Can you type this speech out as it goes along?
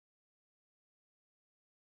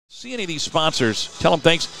See any of these sponsors, tell them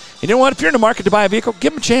thanks. And you know what? If you're in the market to buy a vehicle,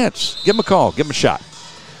 give them a chance. Give them a call. Give them a shot.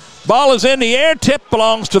 Ball is in the air. Tip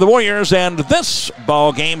belongs to the Warriors, and this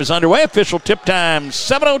ball game is underway. Official tip time,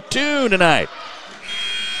 7:02 tonight.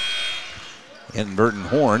 Inverting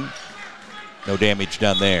horn. No damage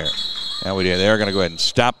done there. Now they're going to go ahead and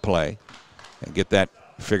stop play and get that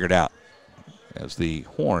figured out as the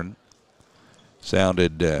horn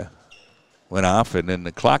sounded, went off, and then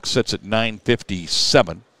the clock sits at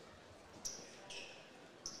 9:57.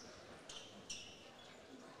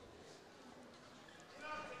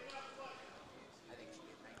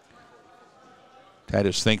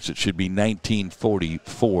 Titus thinks it should be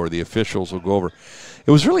 19:44. The officials will go over. It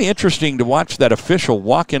was really interesting to watch that official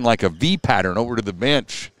walk in like a V pattern over to the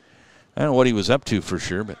bench. I don't know what he was up to for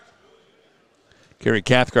sure, but Kerry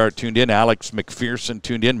Cathcart tuned in. Alex McPherson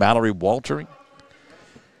tuned in. Mallory Waltering.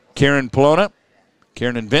 Karen Polona.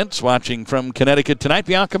 Karen and Vince watching from Connecticut tonight.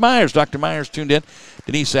 Bianca Myers. Dr. Myers tuned in.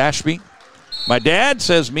 Denise Ashby. My dad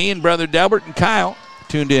says me and brother Delbert and Kyle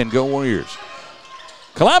tuned in. Go Warriors.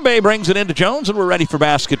 Kalambe brings it into Jones, and we're ready for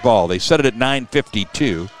basketball. They set it at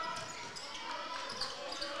 9:52.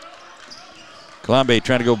 Kalambe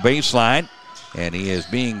trying to go baseline, and he is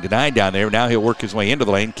being denied down there. Now he'll work his way into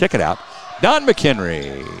the lane, kick it out. Don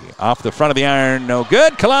McHenry off the front of the iron, no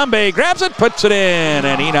good. Kalambe grabs it, puts it in,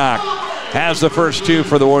 and Enoch has the first two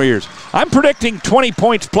for the Warriors. I'm predicting 20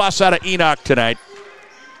 points plus out of Enoch tonight.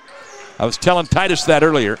 I was telling Titus that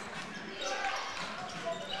earlier.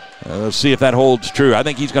 Let's see if that holds true. I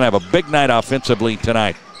think he's going to have a big night offensively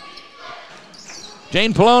tonight.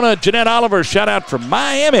 Jane Polona, Jeanette Oliver, shout out from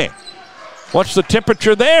Miami. What's the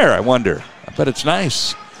temperature there, I wonder? I bet it's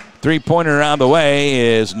nice. Three-pointer around the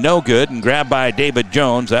way is no good and grabbed by David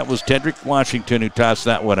Jones. That was Tedrick Washington who tossed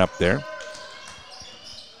that one up there.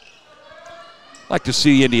 Like to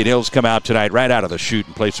see Indian Hills come out tonight right out of the chute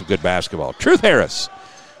and play some good basketball. Truth Harris,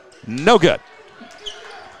 no good.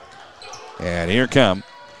 And here come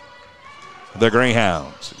the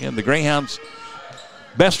Greyhounds. Again, the Greyhounds'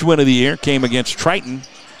 best win of the year came against Triton.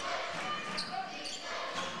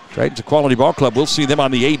 Triton's a quality ball club. We'll see them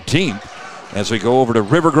on the 18th as we go over to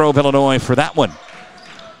River Grove, Illinois for that one.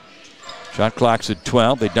 Shot clock's at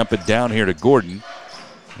 12. They dump it down here to Gordon,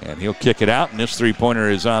 and he'll kick it out, and this three-pointer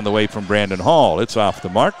is on the way from Brandon Hall. It's off the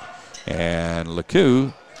mark, and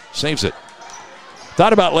LeCoux saves it.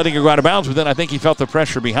 Thought about letting it go out of bounds, but then I think he felt the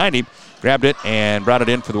pressure behind him. Grabbed it and brought it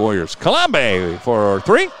in for the Warriors. Kalambe for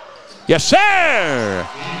three. Yes, sir!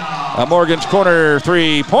 A Morgan's Corner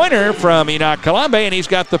three-pointer from Enoch Kalambe, and he's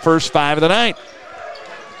got the first five of the night.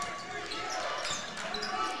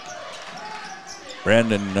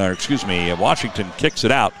 Washington kicks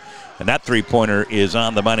it out, and that three-pointer is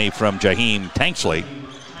on the money from Jaheim Tanksley.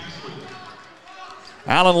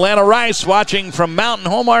 Alan Lana Rice watching from Mountain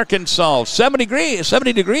Home, Arkansas. 70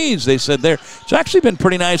 degrees, they said there. It's actually been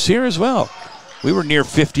pretty nice here as well. We were near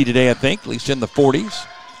 50 today, I think, at least in the 40s.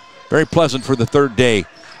 Very pleasant for the third day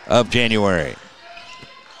of January.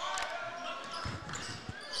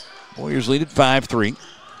 Warriors lead at 5-3.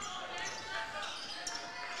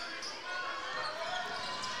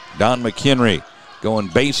 Don McHenry going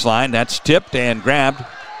baseline. That's tipped and grabbed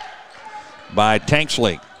by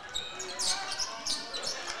Tanksley.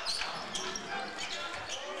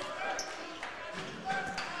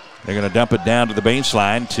 They're going to dump it down to the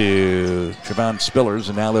baseline to TRE'VON Spillers,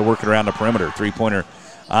 and now they're working around the perimeter. Three-pointer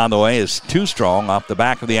on the way is too strong off the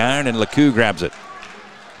back of the iron, and LeCoux grabs it.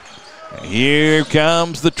 And here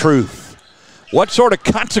comes the truth. What sort of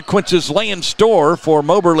consequences lay in store for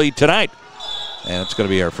Moberly tonight? And it's going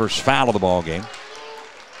to be our first foul of the ball game.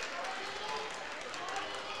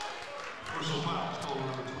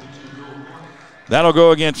 That'll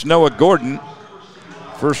go against Noah Gordon.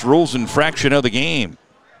 First rules infraction of the game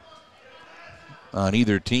on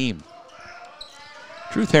either team.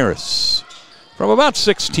 Truth Harris from about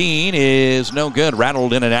 16 is no good.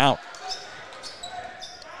 Rattled in and out.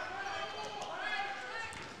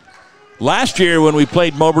 Last year when we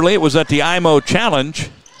played Moberly, it was at the IMO Challenge.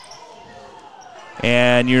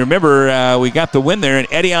 And you remember we got the win there, and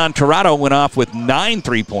Edion Torado went off with 9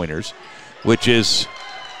 three-pointers, which is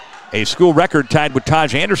a school record tied with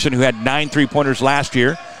Taj Anderson, who had 9 three-pointers last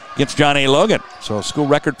year against John A. Logan. So a school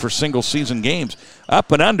record for single-season games.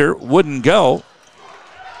 Up and under, wouldn't go.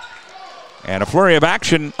 And a flurry of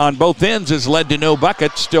action on both ends has led to no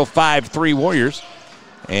buckets. Still 5-3 Warriors.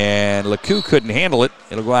 And LeCoux couldn't handle it.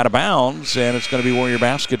 It'll go out of bounds, and it's going to be Warrior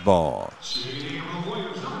basketball.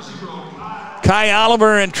 Kai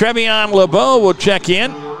Oliver and Tre'Vion LeBeau will check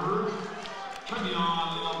in.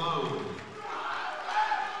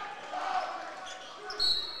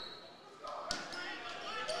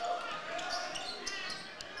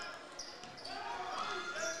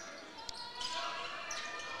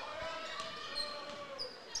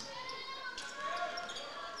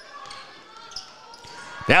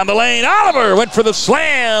 Down the lane, Oliver went for the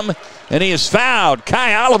slam, and he is fouled.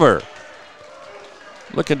 Kai Oliver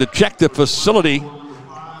looking to check the facility,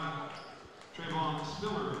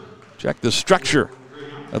 check the structure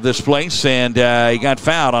of this place, and he got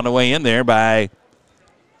fouled on the way in there by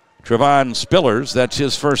TRE'VON Spillers. That's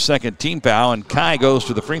his first, second team foul, and Kai goes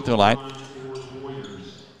to the free throw line.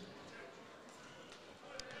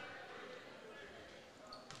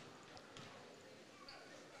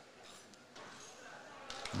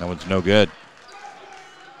 That one's no good.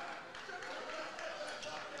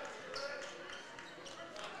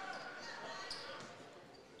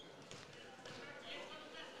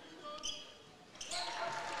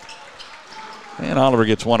 And Oliver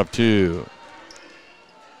gets one of two.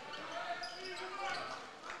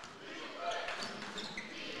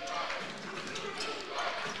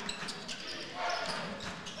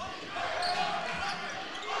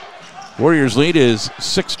 Warriors lead is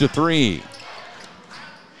 6-3.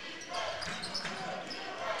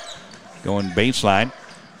 Going baseline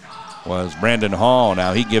was Brandon Hall.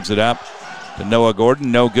 Now he gives it up to Noah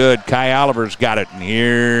Gordon. No good. Kai Oliver's got it. And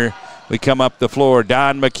here we come up the floor.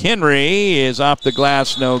 Don McHenry is off the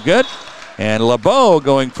glass. No good. And LeBeau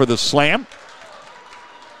going for the slam.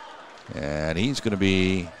 And he's going to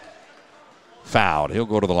be fouled. He'll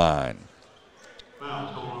go to the line.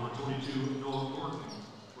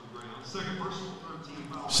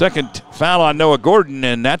 Second foul on Noah Gordon,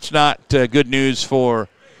 and that's not good news for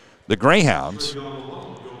the Greyhounds.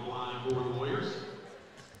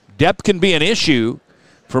 Depth can be an issue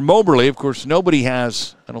for Moberly. Of course, nobody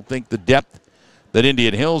has, I don't think, the depth that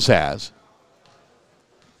Indian Hills has.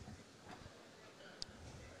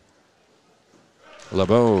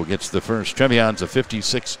 LeBeau gets the first. TRE'VON's a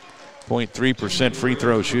 56.3% free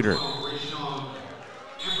throw shooter.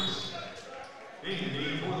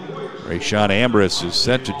 Rayshawn Ambrose is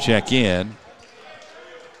set to check in.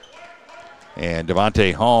 And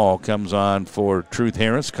Devontae Hall comes on for Truth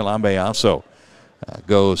Harris. Kalambe also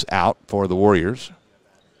goes out for the Warriors.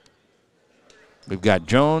 We've got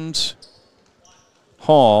Jones,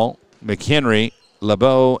 Hall, McHenry,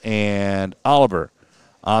 LeBeau, and Oliver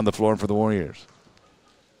on the floor for the Warriors.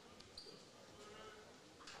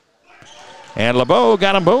 And LeBeau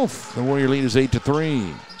got them both. The Warrior lead is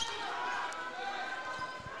 8-3.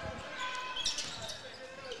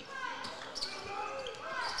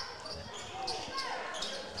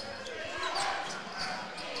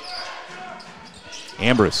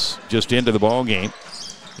 Ambrose just into the ball game.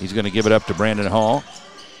 He's going to give it up to Brandon Hall.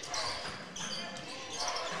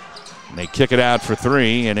 And they kick it out for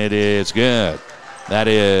three, and it is good. That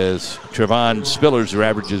is TRE'VON Spillers, who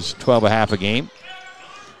averages 12.5 a game.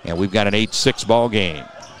 And we've got an 8-6 ball game.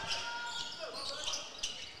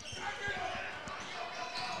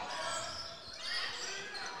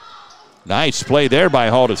 Nice play there by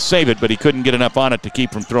Hall to save it, but he couldn't get enough on it to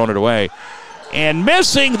keep from throwing it away. And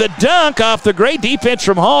missing the dunk off the great defense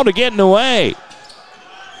from Hall to get in the way.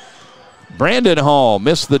 Brandon Hall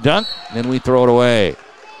missed the dunk, and we throw it away.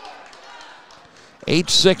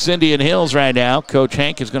 8-6 Indian Hills right now. Coach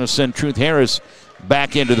Hank is going to send Truth Harris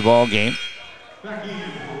back into the ball game.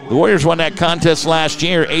 The Warriors won that contest last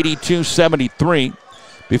year, 82-73.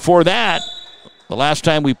 Before that, the last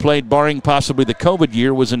time we played, barring possibly the COVID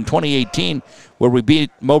year, was in 2018, where we beat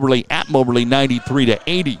Moberly at Moberly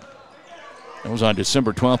 93-80. That was on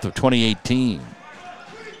December 12th of 2018.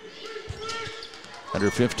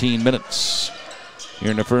 Under 15 minutes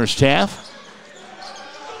here in the first half.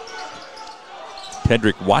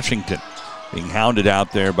 Tedrick Washington being hounded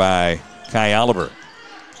out there by Kai Oliver.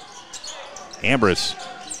 Ambrose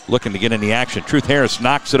looking to get in the action. Truth Harris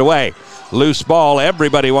knocks it away. Loose ball.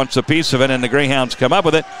 Everybody wants a piece of it, and the Greyhounds come up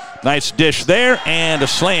with it. Nice dish there, and a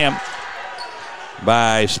slam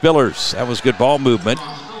by Spillers. That was good ball movement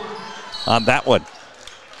on that one.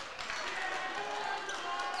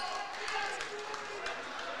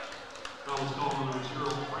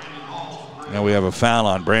 Now we have a foul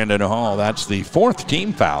on Brandon Hall. That's the fourth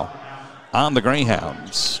team foul on the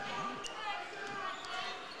Greyhounds.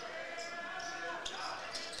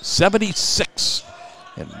 76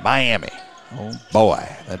 in Miami. Oh boy,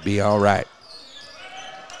 that'd be all right.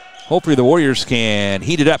 Hopefully the Warriors can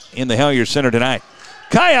heat it up in the Hellier Center tonight.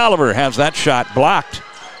 Kai Oliver has that shot blocked.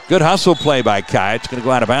 Good hustle play by Kai. It's going to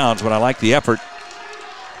go out of bounds, but I like the effort.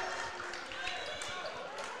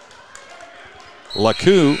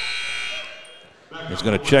 Lakou is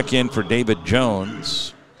going to check in for David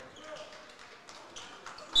Jones.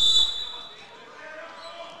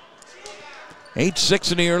 Eight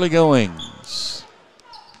 6 in the early goings.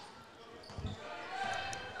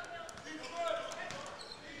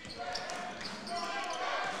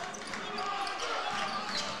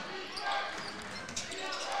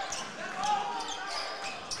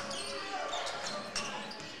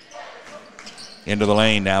 Into the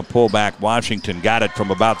lane now, pull back. Washington got it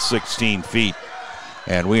from about 16 feet.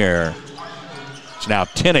 And it's now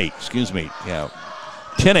 10-8, excuse me. Yeah,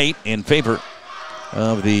 10-8 in favor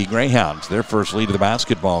of the Greyhounds, their first lead of the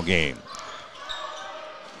basketball game.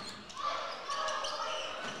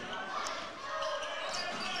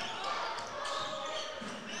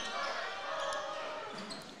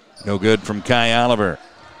 No good from Kai Oliver.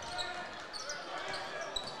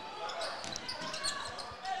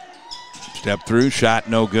 Step through, shot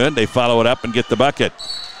no good. They follow it up and get the bucket.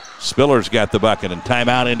 Spiller's got the bucket, and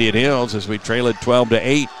timeout Indian Hills as we trail it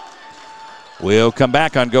 12-8. We'll come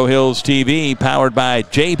back on Go Hills TV, powered by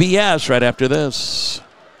JBS right after this.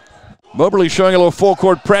 Moberly showing a little full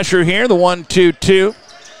court pressure here, the 1-2-2.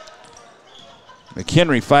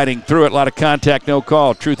 McHenry fighting through it, a lot of contact, no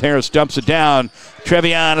call. Truth Harris dumps it down.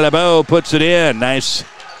 TRE'VON LeBeau puts it in. Nice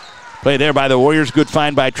play there by the Warriors. Good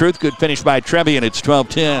find by Truth, good finish by TRE'VON. It's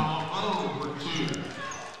 12-10.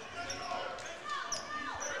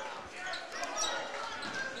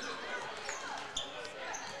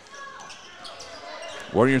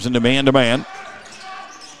 Warriors in man-to-man.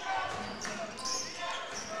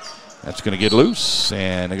 That's going to get loose,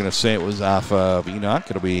 and they're going to say it was off of Enoch.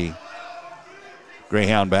 It'll be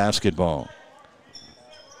Greyhound basketball.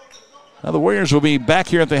 Now the Warriors will be back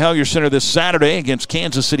here at the Hellier Center this Saturday against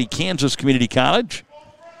Kansas City, Kansas Community College.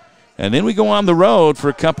 And then we go on the road for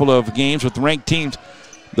a couple of games with ranked teams.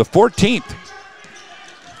 The 14th,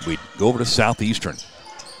 we go over to Southeastern.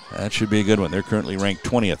 That should be a good one. They're currently ranked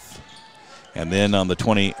 20th. And then on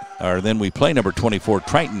the then we play number 24,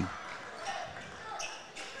 Triton.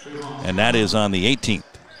 And that is on the 18th.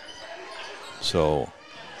 So,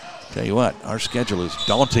 tell you what, our schedule is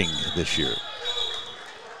daunting this year.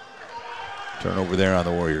 Turnover there on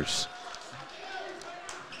the Warriors.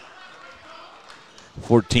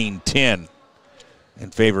 14-10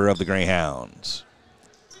 in favor of the Greyhounds.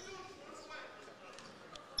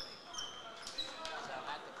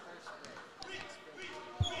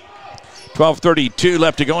 12:32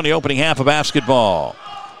 left to go in the opening half of basketball.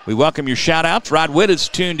 We welcome your shout-outs. Rod Witt is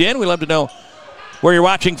tuned in. We'd love to know where you're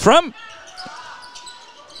watching from.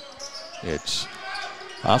 It's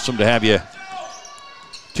awesome to have you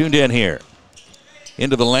tuned in here.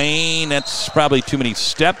 Into the lane. That's probably too many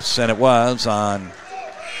steps, and it was on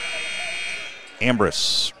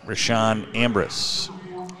Ambrose, Rashawn Ambrose.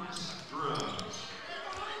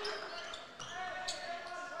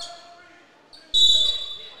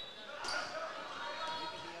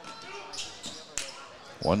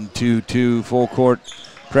 One, two, full court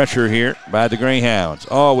pressure here by the Greyhounds.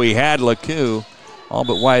 Oh, we had LeCoux all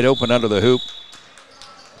but wide open under the hoop.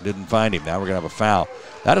 Didn't find him. Now we're going to have a foul.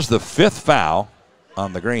 That is the 5th foul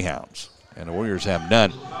on the Greyhounds, and the Warriors have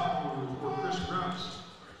none.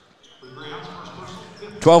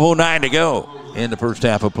 12:09 to go in the first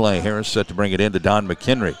half of play. Harris set to bring it in to Don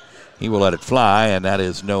McHenry. He will let it fly, and that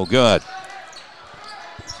is no good.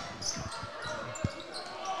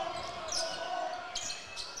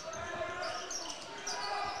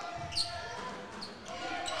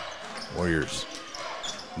 Warriors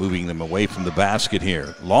moving them away from the basket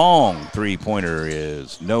here. Long three-pointer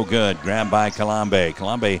is no good. Grabbed by Kalambe.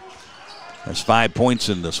 Kalambe has 5 points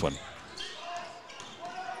in this one.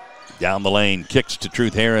 Down the lane, kicks to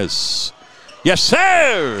Truth Harris. Yes,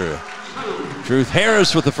 sir! Truth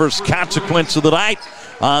Harris with the first consequence of the night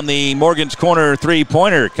on the Morgan's Corner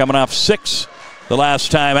three-pointer. Coming off 6 the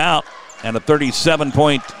last time out, and a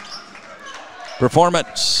 37-point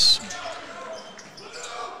performance.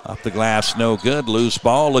 Off the glass, no good. Loose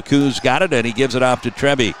ball. LeCoux's got it, and he gives it off to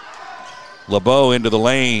Trevi. LeBeau into the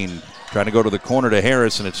lane. Trying to go to the corner to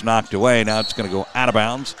Harris, and it's knocked away. Now it's going to go out of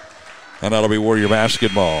bounds, and that'll be Warrior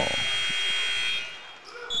basketball.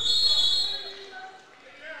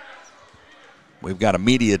 We've got a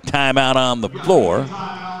media timeout on the floor.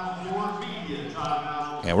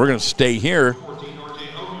 And we're going to stay here.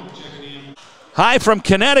 Hi from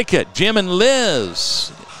Connecticut, Jim and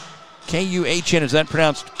Liz. K-U-H-N, is that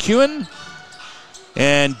pronounced Kuhn?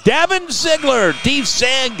 And Davin Ziegler,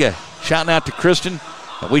 D-Zig. Shouting out to Kristen.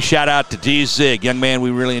 We shout out to D-Zig. Young man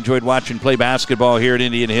we really enjoyed watching play basketball here at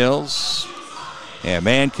Indian Hills. And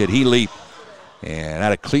man, could he leap. And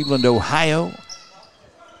out of Cleveland, Ohio.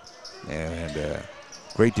 And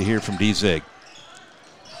great to hear from D-Zig.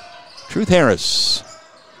 Truth Harris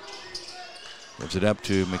gives it up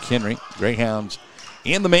to McHenry. Greyhounds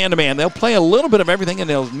in the man-to-man. They'll play a little bit of everything, and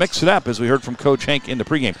they'll mix it up, as we heard from Coach Hank in the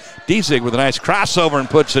pregame. D-Zig with a nice crossover and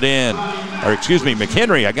puts it in. Or, excuse me,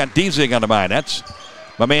 McHenry. I got D-Zig on the mind. That's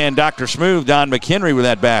my man, Dr. Smooth, Don McHenry, with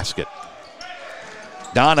that basket.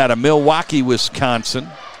 Don out of Milwaukee, Wisconsin.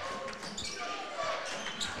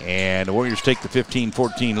 And the Warriors take the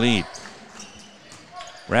 15-14 lead.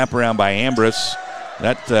 Wraparound by Ambrose.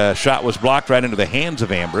 That shot was blocked right into the hands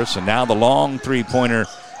of Ambrose, and now the long three-pointer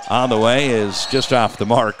on the way is just off the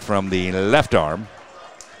mark from the left arm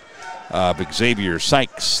of Xavier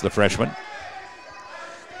Sykes, the freshman.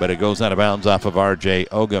 But it goes out of bounds off of R.J.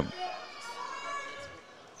 Ogum.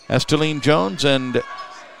 Esteline Jones and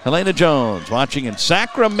Helena Jones watching in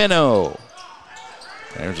Sacramento.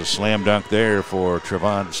 There's a slam dunk there for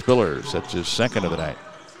TRE'VON Spillers. That's his second of the night.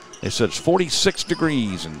 They said it's 46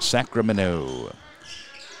 degrees in Sacramento.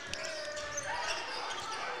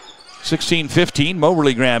 16-15,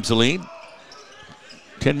 Moberly grabs the lead.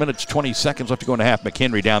 10 minutes, 20 seconds left to go in the half.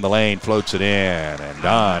 McHenry down the lane, floats it in, and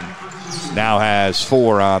Don now has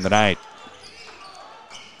 4 on the night.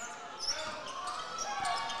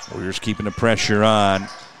 Warriors keeping the pressure on.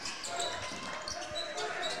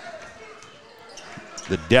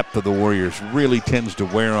 The depth of the Warriors really tends to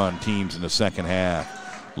wear on teams in the second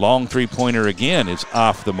half. Long three-pointer again is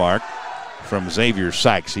off the mark from Xavier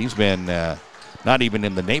Sykes. He's been not even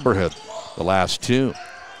in the neighborhood the last 2.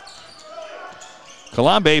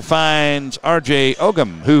 Kalambe finds R.J.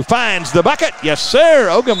 Ogum, who finds the bucket. Yes, sir.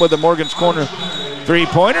 Ogum with the Morgan's Corner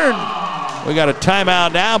three-pointer. We got a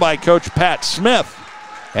timeout now by Coach Pat Smith.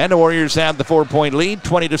 And the Warriors have the 4-point lead,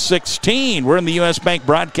 20-16. We're in the U.S. Bank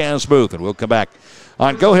broadcast booth, and we'll come back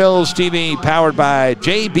on Go Hills TV, powered by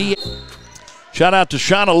JB. Shout out to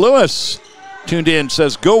Shauna Lewis. Tuned in,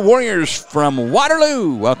 says, "Go Warriors" from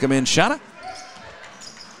Waterloo. Welcome in, Shauna.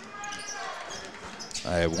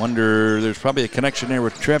 I wonder, there's probably a connection there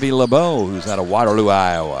with Trevi LeBeau, who's out of Waterloo,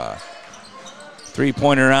 Iowa.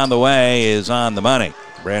 Three-pointer on the way is on the money.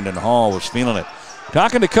 Brandon Hall was feeling it.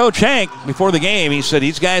 Talking to Coach Hank before the game, he said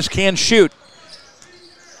these guys can shoot.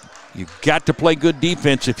 You've got to play good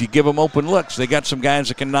defense if you give them open looks. They got some guys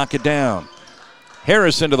that can knock it down.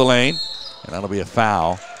 Harris into the lane, and that'll be a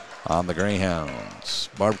foul on the Greyhounds.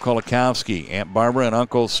 Barb Kolakowski, Aunt Barbara and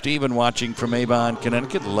Uncle Stephen watching from Avon,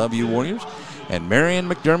 Connecticut. Love you, Warriors. And Marion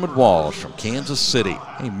McDermott Walsh from Kansas City.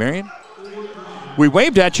 Hey, Marion. We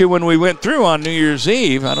waved at you when we went through on New Year's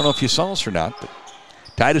Eve. I don't know if you saw us or not, but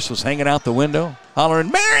Titus was hanging out the window, hollering,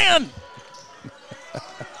 "Marion!"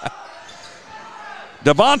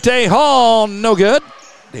 Devontae Hall, no good.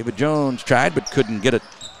 David Jones tried but couldn't get it.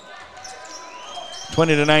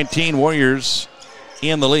 20-19, Warriors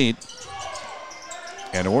in the lead.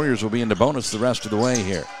 And the Warriors will be in the bonus the rest of the way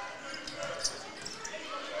here.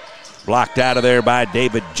 Blocked out of there by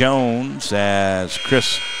David Jones as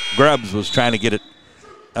Chris Grubbs was trying to get it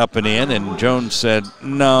up and in, and Jones said,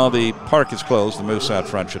 "No, the park is closed. The moose out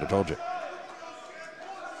front should have told you."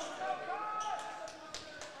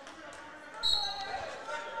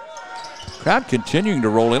 Crowd continuing to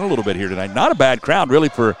roll in a little bit here tonight. Not a bad crowd, really,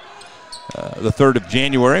 for the 3rd of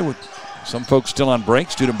January, with some folks still on break.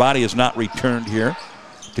 Student body has not returned here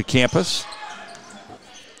to campus.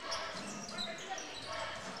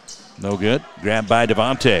 No good. Grabbed by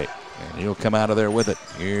Devontae, and he'll come out of there with it.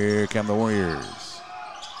 Here come the Warriors.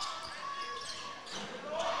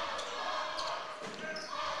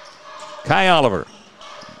 Kai Oliver.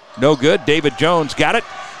 No good. David Jones got it.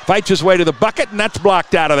 Fights his way to the bucket, and that's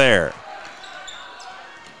blocked out of there.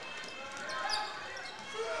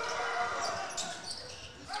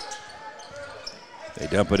 They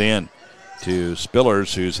dump it in to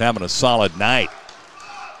Spillers, who's having a solid night.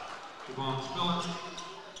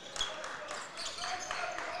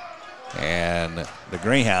 And the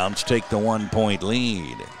Greyhounds take the 1-point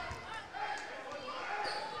lead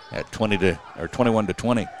at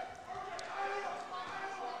 21-20.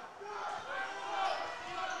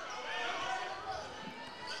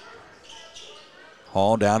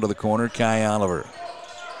 Hall down to the corner, Kai Oliver.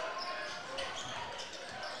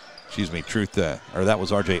 Excuse me, that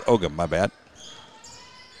was R.J. Ogum, my bad.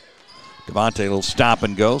 Devontae, a little stop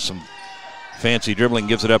and go, some fancy dribbling,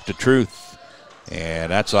 gives it up to Truth.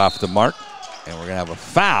 And that's off the mark. And we're going to have a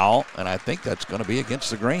foul, and I think that's going to be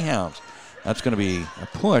against the Greyhounds. That's going to be a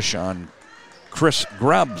push on Chris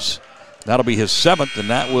Grubbs. That'll be his 7th, and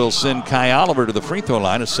that will send Kai Oliver to the free throw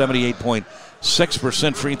line, a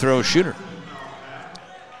 78.6% free throw shooter.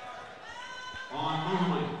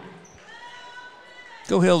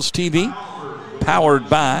 Go Hills TV, powered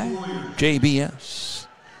by JBS.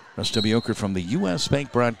 Russ W. Oker from the U.S.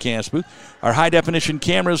 Bank broadcast booth. Our high-definition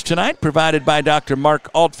cameras tonight provided by Dr.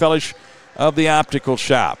 Mark Altfellish of the Optical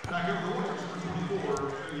Shop.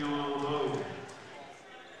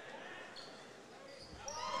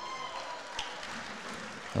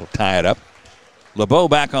 They'll tie it up. LeBeau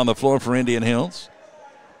back on the floor for Indian Hills.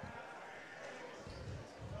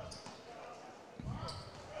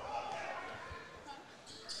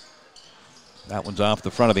 That one's off the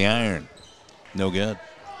front of the iron. No good.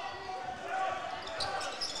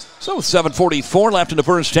 So with 7:44 left in the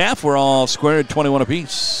first half, we're all squared 21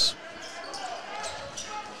 apiece.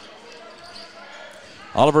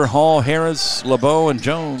 Oliver, Hall, Harris, LeBeau, and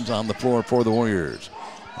Jones on the floor for the Warriors.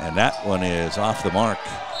 And that one is off the mark.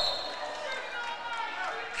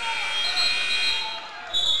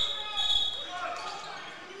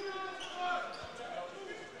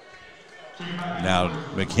 Now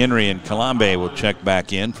McHenry and Colombe will check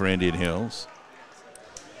back in for Indian Hills.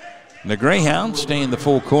 And the Greyhounds stay in the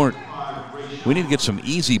full court. We need to get some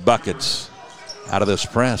easy buckets out of this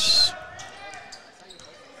press.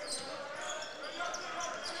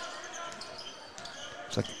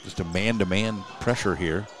 It's like just a man-to-man pressure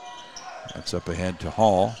here. That's up ahead to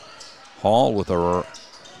Hall. Hall with a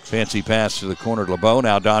fancy pass to the corner to LeBeau.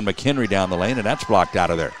 Now Don McHenry down the lane, and that's blocked out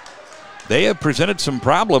of there. They have presented some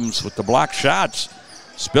problems with the block shots.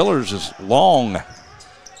 Spillers is long.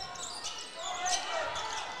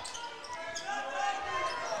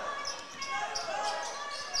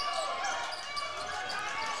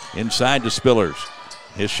 Inside to Spillers.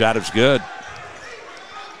 His shot is good.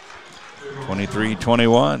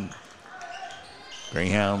 23-21.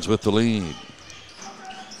 Greyhounds with the lead.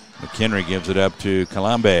 McHenry gives it up to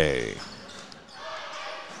Colombe.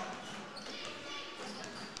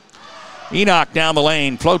 Enoch down the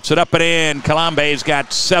lane, floats it up and in. Colombe's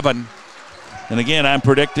got 7. And again, I'm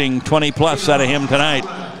predicting 20-plus out of him tonight.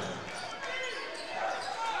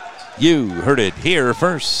 You heard it here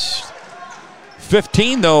first.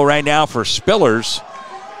 15, though, right now for Spillers.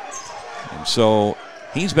 And so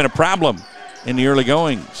he's been a problem in the early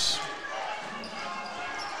goings.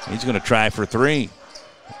 He's going to try for 3.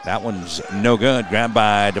 That one's no good. Grabbed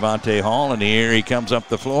by Devontae Hall, and here he comes up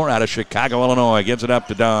the floor out of Chicago, Illinois. Gives it up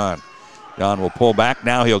to Don. Don will pull back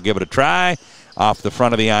now. He'll give it a try. Off the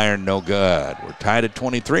front of the iron, no good. We're tied at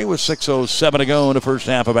 23 with 6:07 to go in the first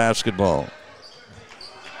half of basketball.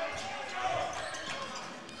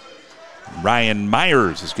 Ryan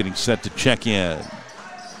Myers is getting set to check in.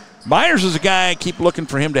 Myers is a guy I keep looking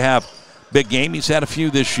for him to have big game. He's had a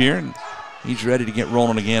few this year, and he's ready to get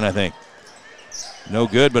rolling again, I think. No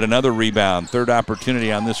good, but another rebound. Third opportunity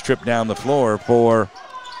on this trip down the floor for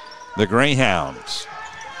the Greyhounds.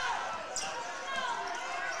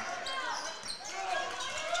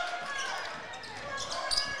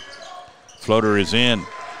 Floater is in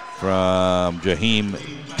from Jaheim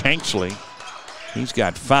Tanksley. He's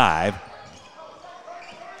got 5.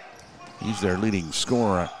 He's their leading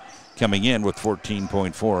scorer coming in with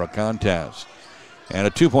 14.4 a contest. And a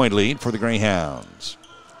 2-point lead for the Greyhounds.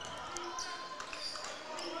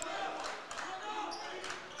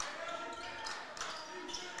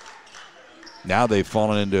 Now they've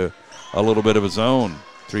fallen into a little bit of a zone.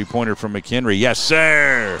 3-pointer from McHenry. Yes,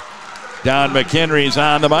 sir. Don McHenry's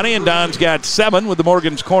on the money, and Don's got 7 with the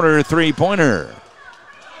Morgan's Corner 3-pointer.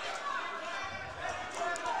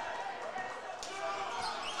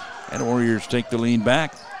 And the Warriors take the lead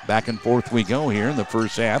back. Back and forth we go here in the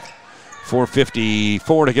first half.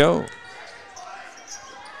 4:54 to go.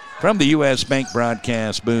 From the U.S. Bank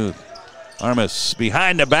broadcast booth. Armas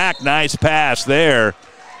behind the back. Nice pass there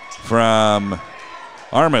from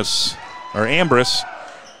Ambrose.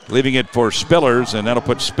 Leaving it for Spillers, and that'll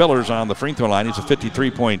put Spillers on the free throw line. He's a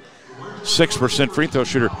 53.6% free throw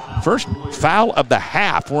shooter. First foul of the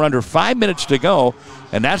half. We're under 5 minutes to go,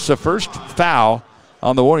 and that's the first foul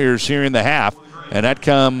on the Warriors here in the half, and that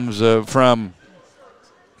comes from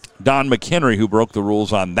Don McHenry, who broke the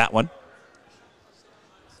rules on that one.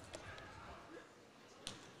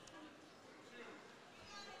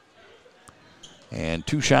 And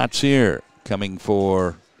 2 shots here coming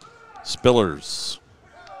for Spillers.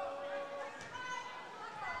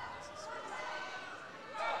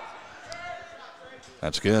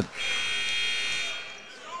 That's good.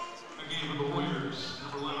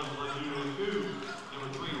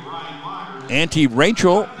 Auntie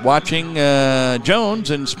Rachel watching Jones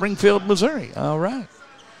in Springfield, Missouri. All right.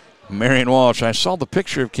 Marion Walsh, I saw the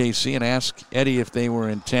picture of KC and asked Eddie if they were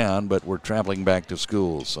in town, but we're traveling back to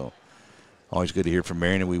school. So always good to hear from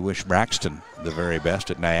Marion, and we wish Braxton the very best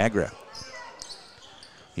at Niagara.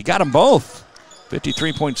 He got them both.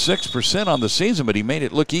 53.6% on the season, but he made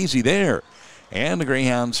it look easy there. And the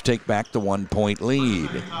Greyhounds take back the 1-point lead.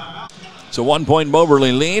 It's a 1-point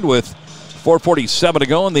Moberly lead with 4:47 to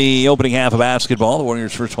go in the opening half of basketball. The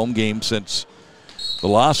Warriors' first home game since the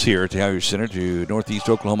loss here at the Halyard Center to Northeast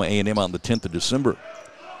Oklahoma A&M on the 10th of December.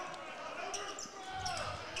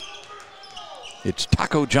 It's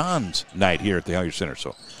Taco John's night here at the Halyard Center,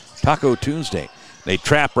 so Taco Tuesday. They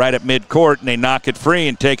trap right at midcourt, and they knock it free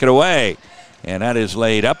and take it away. And that is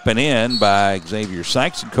laid up and in by Xavier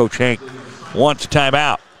Sykes, and Coach Hank wants a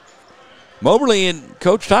timeout. Moberly and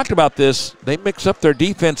Coach talked about this. They mix up their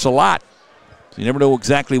defense a lot. So you never know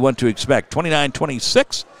exactly what to expect.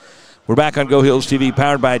 29-26. We're back on Go Hills TV,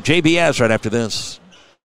 powered by JBS right after this.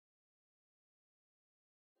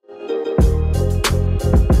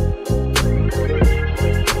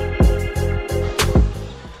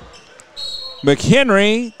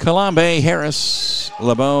 McHenry, Kalambe, Harris,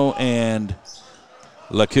 LeBeau, and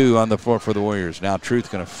LeCoux on the floor for the Warriors. Now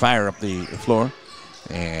Truth going to fire up the floor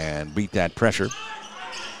and beat that pressure.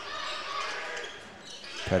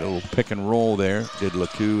 Had a little pick and roll there, did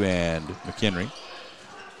LeCoux and McHenry.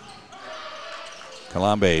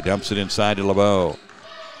 Kalambe dumps it inside to LeBeau.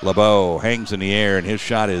 LeBeau hangs in the air, and his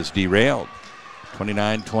shot is derailed.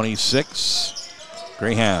 29-26,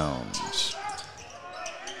 Greyhounds.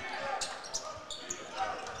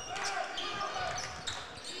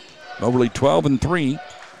 Moberly 12-3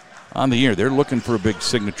 on the year. They're looking for a big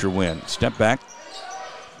signature win. Step back,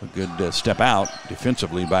 a good step out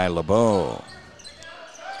defensively by LeBeau.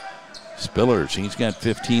 Spillers, he's got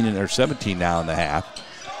 15 or 17 now in the half.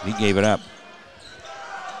 He gave it up.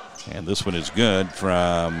 And this one is good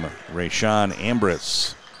from Rayshawn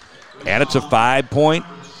Ambrose. And it's a 5-point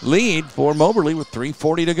lead for Moberly with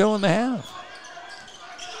 3:40 to go in the half.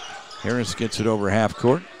 Harris gets it over half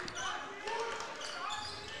court.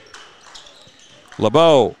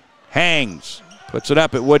 LeBeau hangs, puts it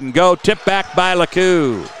up, it wouldn't go. Tipped back by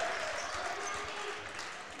LeCoux.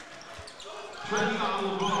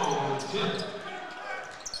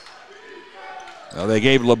 Well, they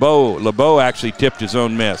gave LeBeau. LeBeau actually tipped his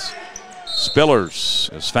own miss.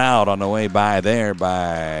 Spillers is fouled on the way by there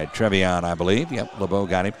by TRE'VON, I believe. Yep, LeBeau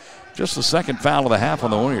got him. Just the second foul of the half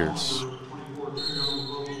on the Warriors.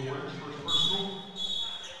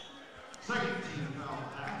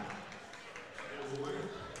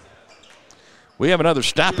 We have another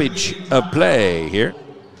stoppage of play here.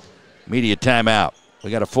 Media timeout. We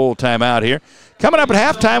got a full timeout here. Coming up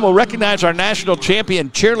at halftime, we'll recognize our national champion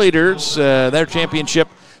cheerleaders, their championship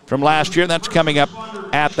from last year. That's coming up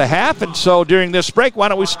at the half. And so during this break, why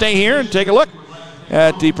don't we stay here and take a look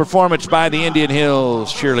at the performance by the Indian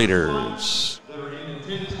Hills cheerleaders.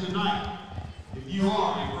 If you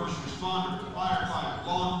are a first responder, firefighter,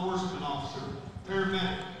 law enforcement officer,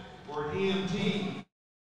 paramedic, or EMT,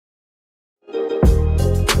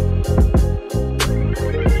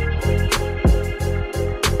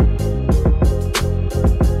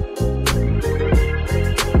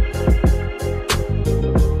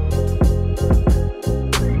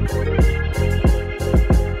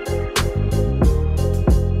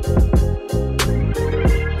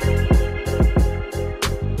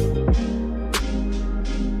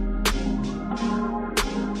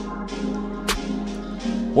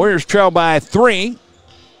 Warriors trail by 3.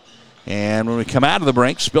 And when we come out of the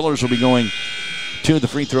break, Spillers will be going to the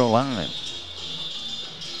free throw line.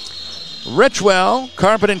 Richwell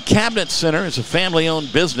Carpet and Cabinet Center is a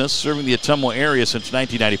family-owned business serving the Ottumwa area since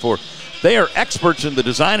 1994. They are experts in the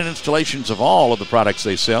design and installations of all of the products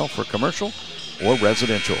they sell for commercial or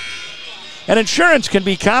residential. And insurance can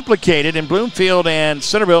be complicated. In Bloomfield and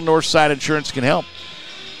Centerville, Northside Insurance can help.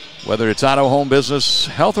 Whether it's auto, home, business,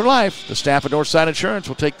 health, or life, the staff at Northside Insurance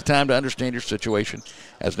will take the time to understand your situation.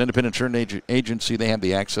 As an independent insurance agency, they have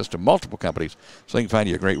the access to multiple companies, so they can find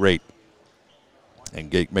you a great rate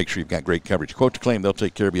and make sure you've got great coverage. Quote to claim, they'll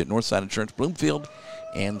take care of you at Northside Insurance, Bloomfield,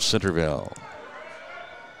 and Centerville.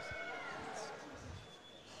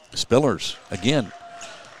 Spillers, again,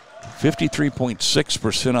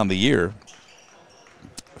 53.6% on the year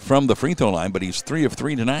from the free throw line, but he's 3 of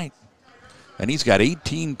 3 tonight. And he's got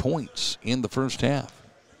 18 points in the first half.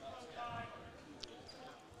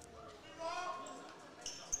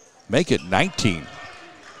 Make it 19.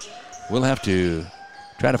 We'll have to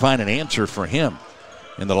try to find an answer for him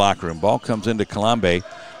in the locker room. Ball comes into Kalambe,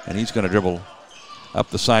 and he's going to dribble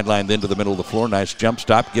up the sideline, then to the middle of the floor. Nice jump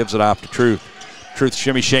stop, gives it off to Truth. Truth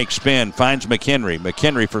shimmy, shake, spin, finds McHenry.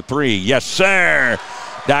 McHenry for 3. Yes, sir.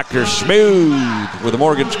 Dr. Smooth with a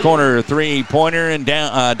Morgan's Corner three-pointer, and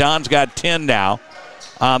Don's got 10 now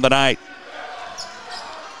on the night.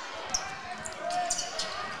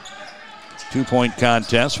 2-point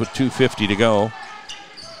contest with 2:50 to go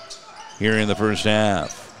here in the first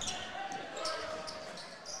half.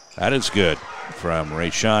 That is good from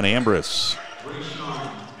Rayshawn Ambrose.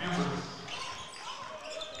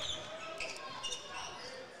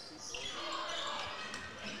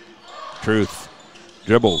 Truth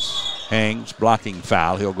dribbles, hangs, blocking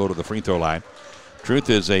foul. He'll go to the free throw line. Truth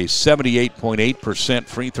is a 78.8%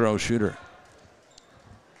 free throw shooter.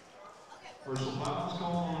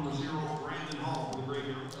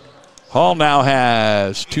 Hall now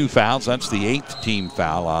has 2 fouls. That's the 8th team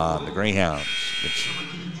foul on the Greyhounds. It's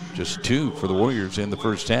just 2 for the Warriors in the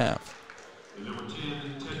first half.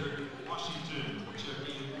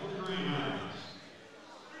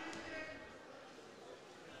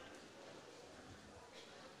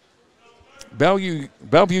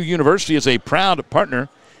 Bellevue University is a proud partner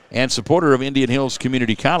and supporter of Indian Hills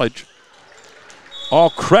Community College. All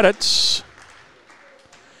credits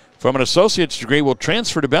from an associate's degree will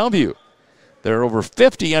transfer to Bellevue. There are over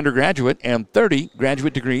 50 undergraduate and 30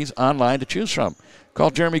 graduate degrees online to choose from.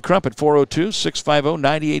 Call Jeremy Crump at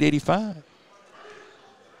 402-650-9885.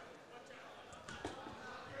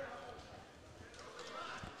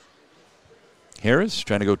 Harris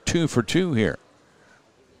trying to go 2 for 2 here.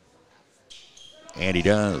 And he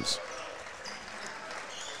does.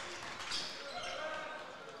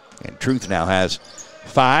 And Truth now has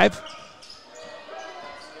 5.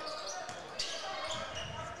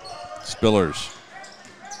 Spillers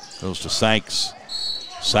goes to Sykes.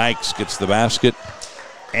 Sykes gets the basket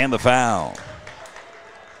and the foul.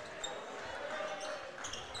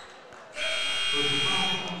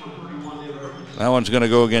 That one's going to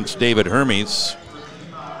go against David Hermes.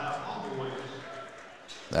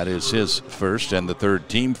 That is his first and the 3rd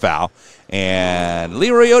team foul. And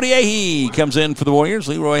Leroy Odiehi comes in for the Warriors.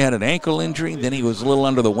 Leroy had an ankle injury, then he was a little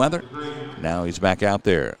under the weather. Now he's back out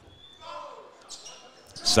there.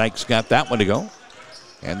 Sykes got that one to go.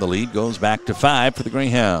 And the lead goes back to 5 for the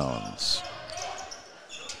Greyhounds.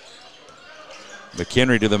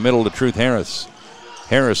 McHenry to the middle to Truth Harris.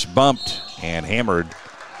 Harris bumped and hammered,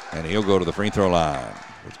 and he'll go to the free throw line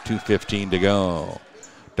with 2:15 to go.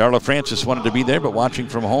 Darla Francis wanted to be there, but watching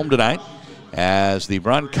from home tonight as the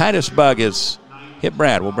bronchitis bug has hit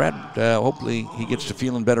Brad. Well, Brad, hopefully he gets to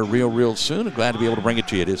feeling better real soon. I'm glad to be able to bring it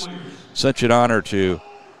to you. It is such an honor to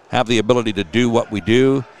have the ability to do what we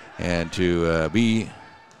do and to be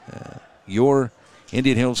your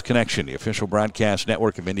Indian Hills Connection, the official broadcast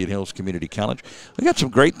network of Indian Hills Community College. We got some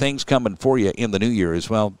great things coming for you in the new year as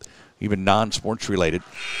well, even non-sports related.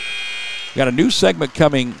 We got a new segment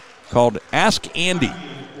coming called Ask Andy.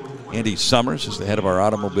 Andy Summers is the head of our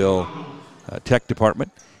automobile tech department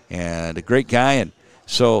and a great guy. And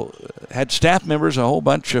so had staff members, a whole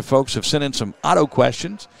bunch of folks have sent in some auto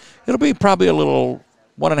questions. It'll be probably a little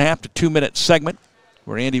 1.5 to 2 minute segment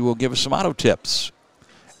where Andy will give us some auto tips.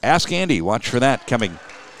 Ask Andy. Watch for that coming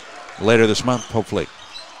later this month, hopefully.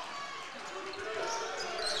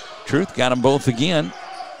 Truth got them both again.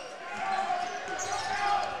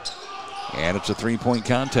 And it's a 3-point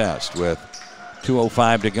contest with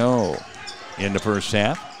 2:05 to go in the first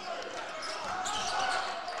half.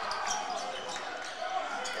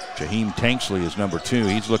 Jaheim Tanksley is number 2.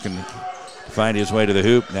 He's looking to find his way to the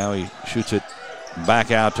hoop. Now he shoots it back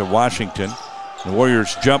out to Washington. The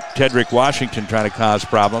Warriors jump Tedrick Washington trying to cause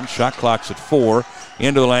problems. Shot clock's at 4.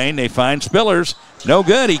 Into the lane. They find Spillers. No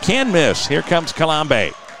good. He can miss. Here comes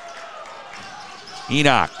Kalambe.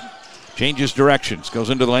 Enoch changes directions. Goes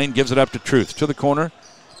into the lane. Gives it up to Truth. To the corner.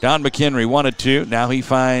 Don McHenry wanted to. Now he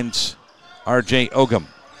finds R.J. Ogum.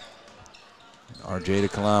 R.J. to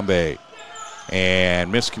Kalambe.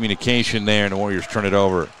 And miscommunication there, and the Warriors turn it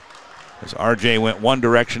over. As R.J. went one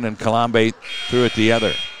direction and Kalambe threw it the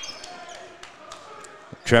other.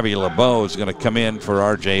 Trevi LeBeau is going to come in for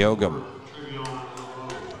R.J. Ogum.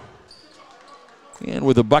 And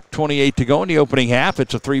with $1:28 to go in the opening half,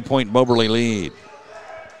 it's a 3-point Moberly lead.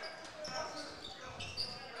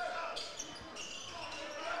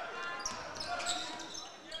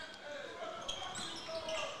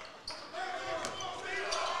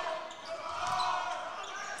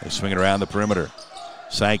 They swing it around the perimeter.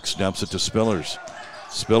 Sykes dumps it to Spillers.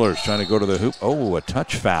 Spillers trying to go to the hoop. Oh, a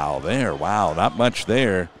touch foul there. Wow, not much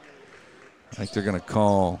there. I think they're going to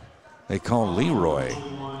call, they call Leroy.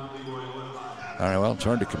 All right, well, it's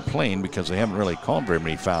hard to complain because they haven't really called very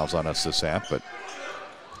many fouls on us this half, but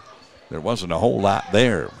there wasn't a whole lot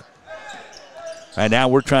there. And now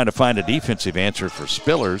we're trying to find a defensive answer for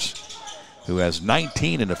Spillers, who has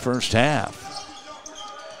 19 in the first half.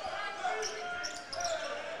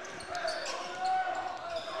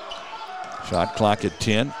 Shot clock at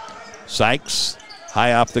 10. Sykes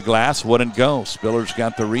high off the glass, wouldn't go. Spillers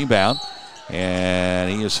got the rebound,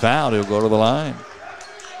 and he is fouled. He'll go to the line.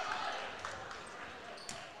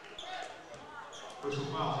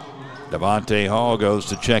 Devontae Hall goes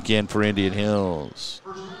to check in for Indian Hills.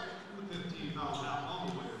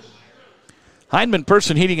 Heinemann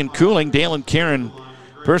Person Heating and Cooling, Dale and Karen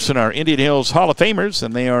Person are Indian Hills Hall of Famers,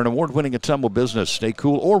 and they are an award-winning automobile business. Stay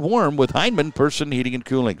cool or warm with Heinemann Person Heating and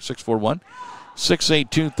Cooling.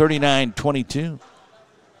 641-682-3922.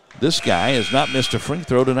 This guy has not missed a free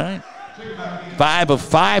throw tonight. 5 of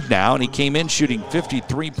 5 now, and he came in shooting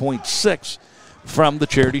 53.6 from the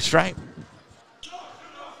charity stripe.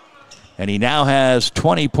 And he now has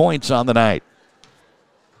 20 points on the night.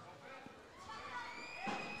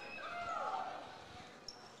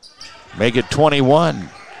 Make it 21,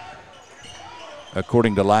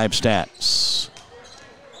 according to live stats.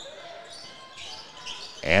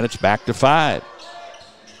 And it's back to 5.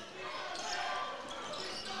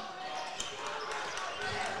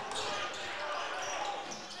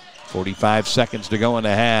 .45 seconds to go in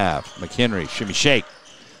the half. McHenry, shimmy shake,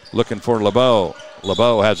 looking for LeBeau.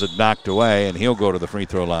 LeBeau has it knocked away, and he'll go to the free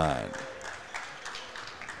throw line.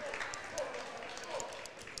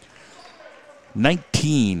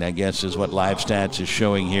 19, I guess, is what live stats is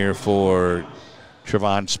showing here for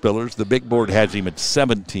TRE'VON Spillers. The big board has him at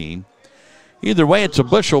 17. Either way, it's a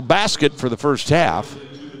bushel basket for the first half.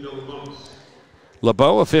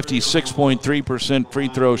 LeBeau, a 56.3% free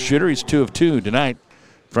throw shooter. He's 2 of 2 tonight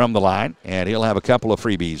from the line, and he'll have a couple of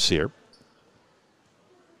freebies here.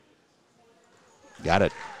 Got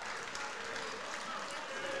it.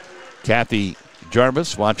 Kathy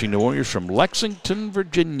Jarvis watching the Warriors from Lexington,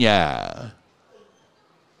 Virginia.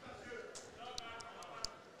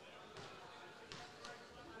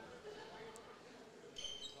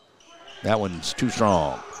 That one's too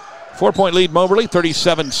strong. 4-point lead, Moberly.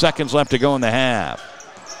 37 seconds left to go in the half.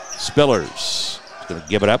 Spillers is going to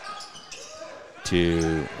give it up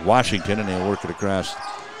to Washington, and they'll work it across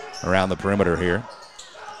around the perimeter here.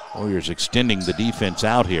 Warriors extending the defense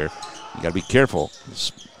out here. You got to be careful.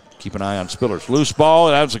 Just keep an eye on Spillers. Loose ball.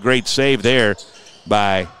 That was a great save there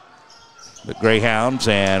by the Greyhounds,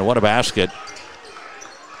 and what a basket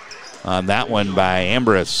on that one by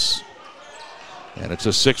Ambrose. And it's a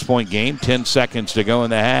 6-point game, 10 seconds to go in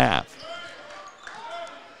the half.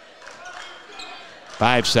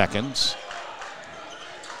 5 seconds.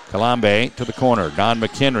 Kalambe to the corner. Don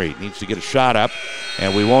McHenry needs to get a shot up,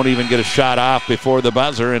 and we won't even get a shot off before the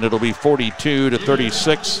buzzer, and it'll be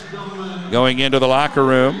 42-36 going into the locker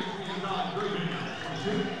room.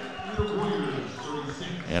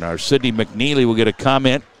 And our Sidney McNeely will get a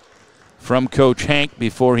comment from Coach Hank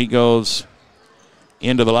before he goes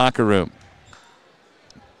into the locker room.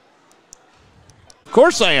 Of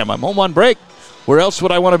course I am. I'm home on break. Where else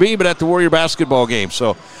would I want to be but at the Warrior basketball game?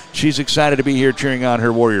 So she's excited to be here cheering on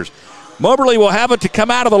her Warriors. Moberly will have it to come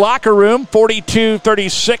out of the locker room.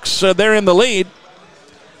 42-36, they're in the lead.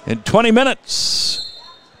 In 20 minutes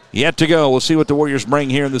yet to go. We'll see what the Warriors bring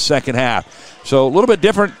here in the second half. So a little bit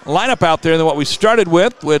different lineup out there than what we started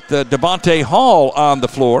with Devontae Hall on the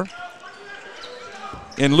floor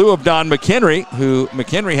in lieu of Don McHenry, who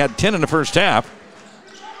McHenry had 10 in the first half.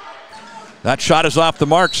 That shot is off the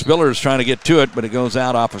mark. Spillers trying to get to it, but it goes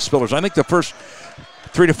out off of Spillers. I think the first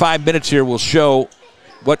 3 to 5 minutes here will show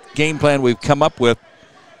what game plan we've come up with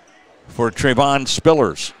for TRE'VON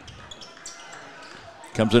Spillers.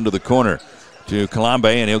 Comes into the corner to Kalambe,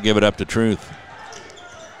 and he'll give it up to Truth.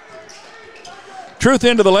 Truth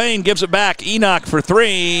into the lane, gives it back. Enoch for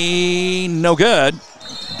 3, no good.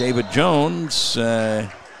 David Jones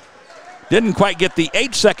didn't quite get the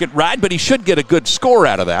 8-second ride, but he should get a good score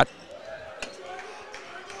out of that.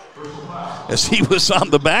 As he was on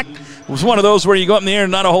the back. It was one of those where you go up in the air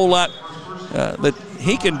and not a whole lot that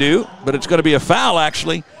he can do, but it's going to be a foul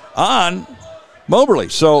actually on Moberly.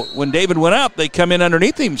 So when David went up, they come in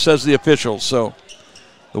underneath him, says the official. So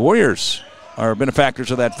the Warriors are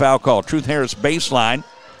benefactors of that foul call. Truth Harris baseline.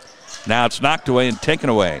 Now it's knocked away and taken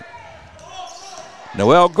away.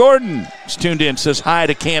 Noelle Gordon is tuned in, says hi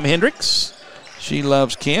to Cam Hendricks. She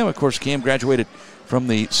loves Cam. Of course, Cam graduated from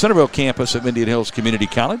the Centerville campus of Indian Hills Community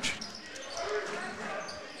College.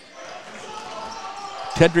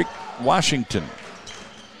 Tedrick Washington.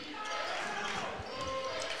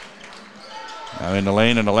 Now in the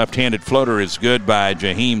lane, and a left-handed floater is good by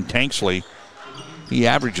Jaheim Tanksley. He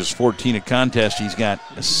averages 14 a contest. He's got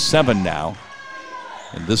 7 now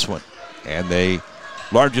in this one. And the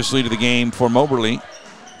largest lead of the game for Moberly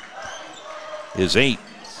is 8.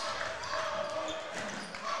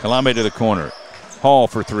 Kalambe to the corner. Hall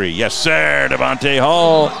for 3. Yes, sir. Devontae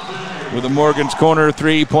Hall with a Morgan's Corner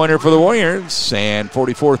 3-pointer for the Warriors. And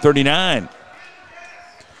 44-39.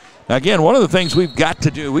 Now, again, one of the things we've got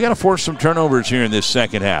to do, we got to force some turnovers here in this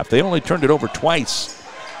second half. They only turned it over twice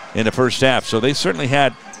in the first half, so they certainly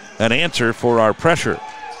had an answer for our pressure.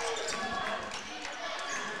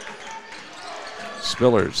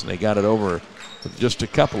 Spillers, they got it over with just a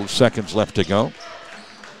couple of seconds left to go.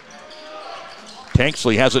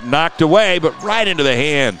 Tanksley has it knocked away, but right into the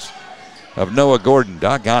hands of Noah Gordon.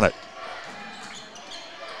 Doggone it.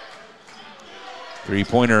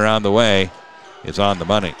 3-pointer on the way is on the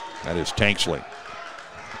money. That is Tanksley.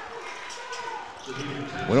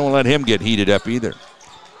 We don't let him get heated up either.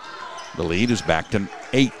 The lead is back to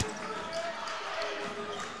 8.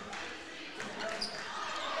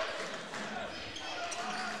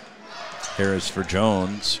 Harris for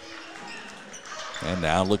Jones. And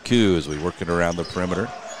now LeCue as we work it around the perimeter.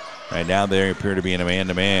 Right now they appear to be in a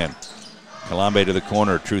man-to-man. Kalambe to the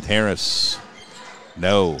corner. Truth Harris.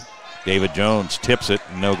 No. David Jones tips it.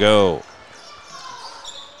 No go.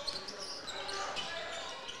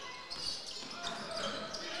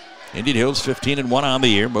 Indian Hills 15-1 on the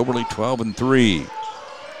year. Moberly 12-3.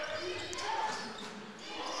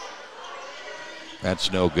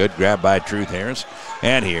 That's no good. Grabbed by Truth Harris.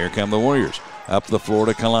 And here come the Warriors. Up the floor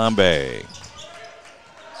to Kalambe.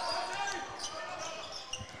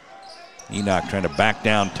 Enoch trying to back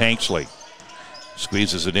down Tanksley.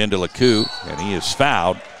 Squeezes it into LeCue, and he is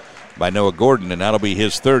fouled by Noah Gordon, and that'll be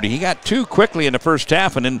his 30. He got 2 quickly in the first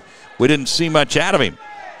half, and then we didn't see much out of him.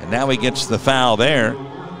 And now he gets the foul there.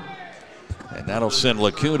 And that'll send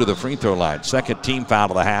LeCue to the free throw line. Second team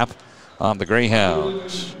foul of the half on the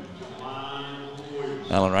Greyhounds.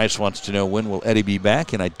 Alan Rice wants to know, when will Eddie be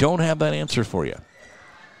back? And I don't have that answer for you.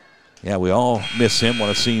 Yeah, we all miss him,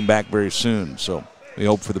 want to see him back very soon. So we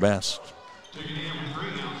hope for the best.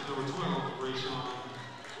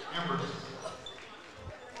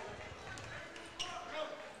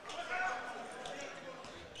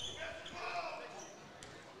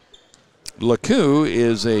 LeCue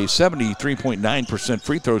is a 73.9%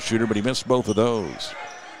 free throw shooter, but he missed both of those.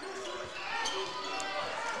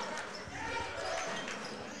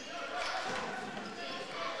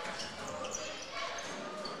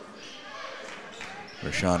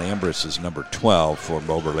 Rashawn Ambrose is number 12 for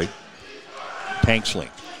Moberly. Tanksley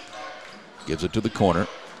gives it to the corner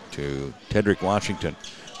to Tedrick Washington,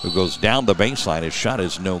 who goes down the baseline. His shot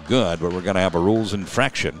is no good, but we're going to have a rules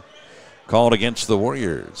infraction called against the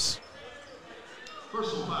Warriors.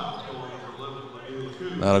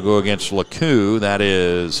 That'll go against LeCue. That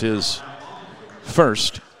is his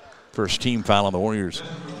first team foul on the Warriors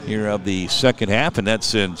here of the second half, and that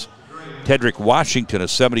sends Tedrick Washington, a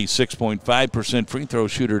 76.5% free throw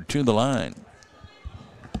shooter, to the line.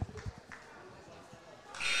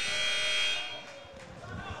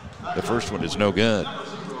 The first one is no good.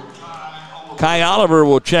 Kai Oliver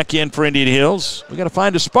will check in for Indian Hills. We got to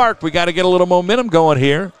find a spark. We got to get a little momentum going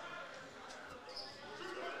here.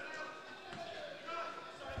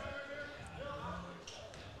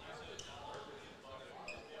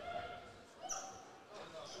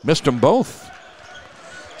 Missed them both.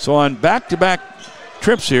 So on back-to-back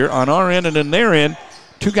trips here, on our end and in their end,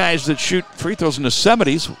 2 guys that shoot free throws in the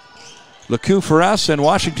 70s, LeCue for us and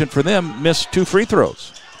Washington for them, missed 2 free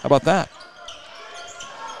throws. How about that?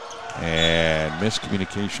 And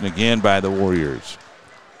miscommunication again by the Warriors.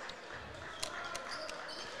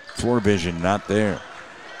 Floor vision not there.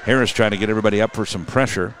 Harris trying to get everybody up for some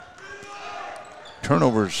pressure.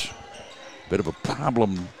 Turnovers, bit of a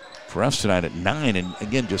problem for us tonight at 9, and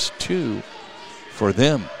again, just 2 for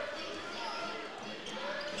them.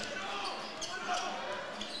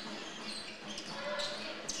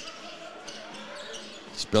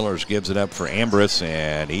 Spillers gives it up for Ambrose,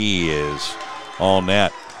 and he is all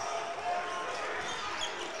net.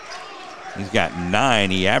 He's got 9.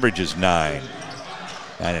 He averages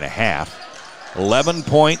 9.5.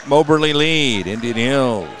 11-point Moberly lead. Indian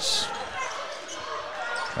Hills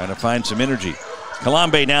trying to find some energy.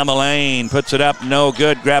 Kalambe down the lane, puts it up, no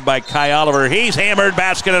good. Grabbed by Kai Oliver. He's hammered,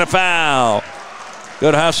 basket and a foul.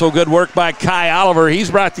 Good hustle, good work by Kai Oliver.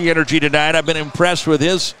 He's brought the energy tonight. I've been impressed with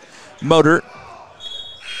his motor.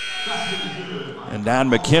 And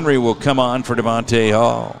Don McHenry will come on for Devontae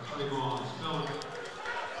Hall.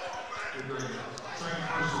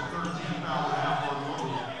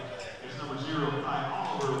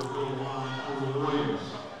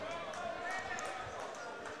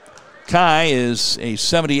 Kai is a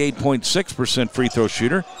 78.6% free throw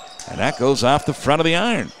shooter, and that goes off the front of the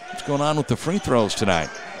iron. What's going on with the free throws tonight?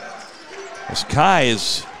 As Kai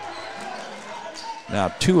is now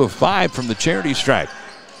 2 of 5 from the charity stripe.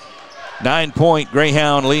 9-point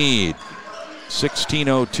Greyhound lead.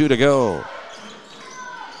 16:02 to go.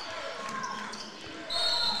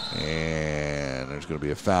 And there's going to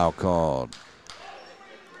be a foul called.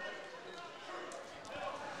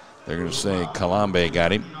 They're going to say Kalambe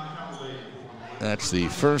got him. That's the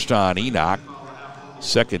first on Enoch.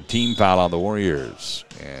 Second team foul on the Warriors.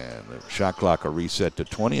 And the shot clock will reset to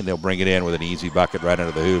 20, and they'll bring it in with an easy bucket right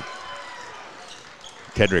under the hoop.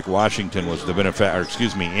 Tedrick Washington was the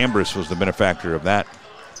benefactor, Ambrose was the benefactor of that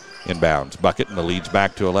inbounds bucket, and the lead's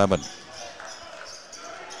back to 11.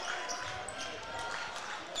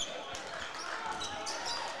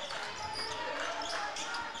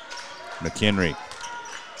 McHenry.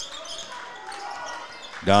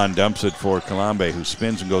 Don dumps it for Kalambe, who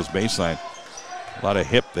spins and goes baseline. A lot of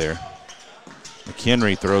hip there.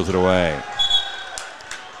 McHenry throws it away.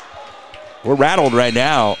 We're rattled right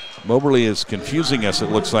now. Moberly is confusing us,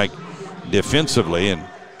 it looks like, defensively. And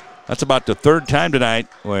that's about the third time tonight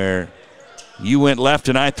where you went left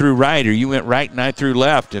and I threw right, or you went right and I threw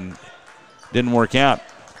left, and didn't work out.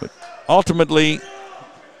 But ultimately,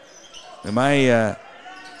 in my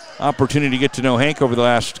opportunity to get to know Hank over the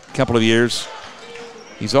last couple of years,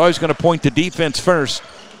 he's always going to point to defense first.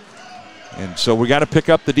 And so we got to pick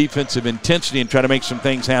up the defensive intensity and try to make some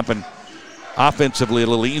things happen offensively a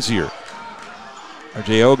little easier.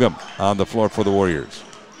 R.J. Ogum on the floor for the Warriors.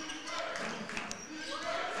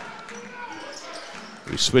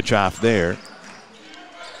 We switch off there.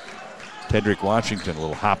 Tedrick Washington, a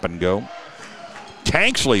little hop and go.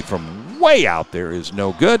 Tanksley from way out there is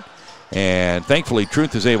no good. And thankfully,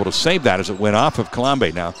 Truth is able to save that as it went off of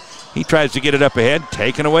Kalambe. Now, he tries to get it up ahead,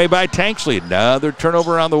 taken away by Tanksley. Another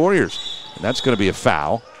turnover on the Warriors. And that's going to be a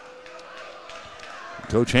foul.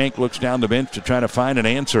 Coach Hank looks down the bench to try to find an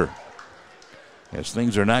answer, as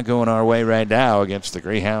things are not going our way right now against the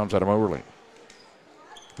Greyhounds out of Moberly.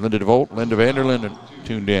 Linda DeVolt, Linda Vanderlinden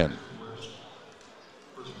tuned in.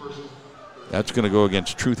 That's going to go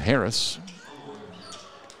against Truth Harris.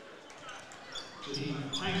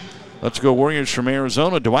 Let's go Warriors from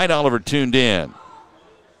Arizona. Dwight Oliver tuned in.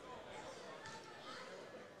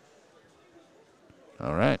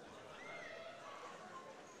 All right.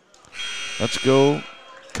 Let's go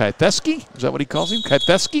Kaithesky. Is that what he calls him?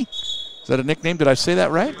 Kaithesky? Is that a nickname? Did I say that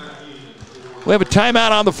right? We have a timeout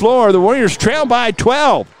on the floor. The Warriors trail by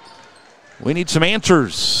 12. We need some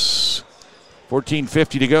answers.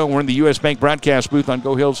 14:50 to go. We're in the U.S. Bank broadcast booth on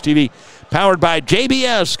Go Hills TV, powered by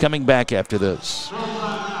JBS. Coming back after this.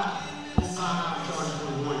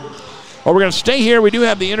 Well, we're going to stay here. We do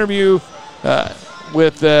have the interview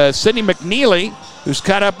with Sydney McNeely, who's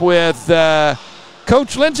caught up with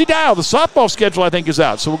Coach Lindsey Dial. The softball schedule, I think, is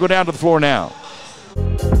out. So we'll go down to the floor now.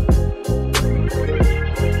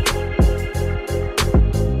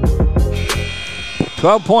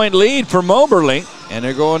 .12 lead for Moberly, and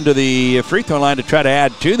they're going to the free throw line to try to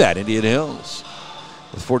add to that. Indian Hills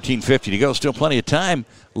with 14:50 to go. Still plenty of time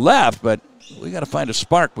left, but we got to find a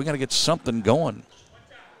spark. We got to get something going.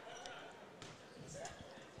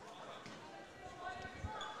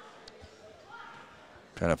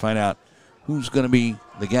 Trying to find out who's going to be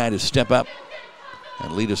the guy to step up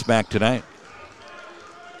and lead us back tonight.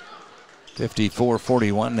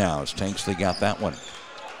 54-41 now as Tanksley got that one.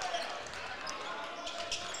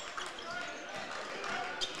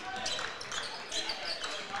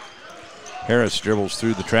 Harris dribbles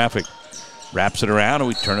through the traffic, wraps it around, and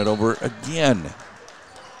we turn it over again.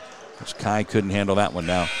 As Kai couldn't handle that one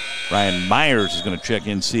now. Ryan Myers is going to check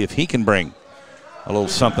in, see if he can bring a little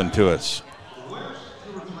something to us.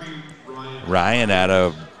 Ryan out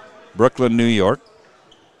of Brooklyn, New York,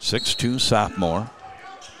 6'2" sophomore.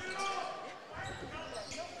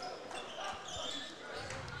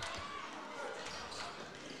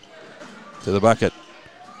 To the bucket.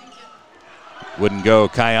 Wouldn't go.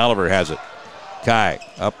 Kai Oliver has it. Kai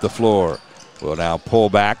up the floor. Will now pull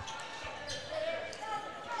back.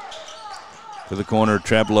 To the corner,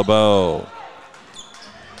 Trev LeBeau.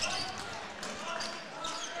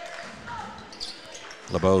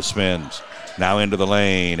 LeBeau spins. Now into the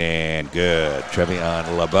lane, and good.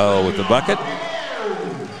 Trevion LeBeau with the bucket.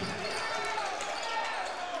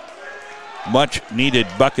 Much needed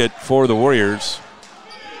bucket for the Warriors.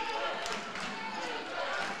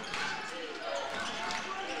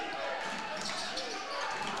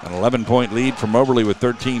 An 11-point lead for Moberly with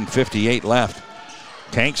 13:58 left.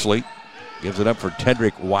 Tanksley gives it up for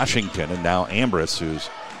Tedrick Washington, and now Ambrose, who's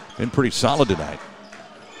been pretty solid tonight.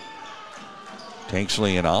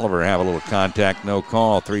 Tanksley and Oliver have a little contact, no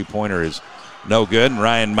call. Three-pointer is no good, and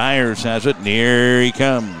Ryan Myers has it, and here he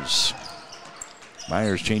comes.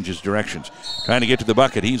 Myers changes directions. Trying to get to the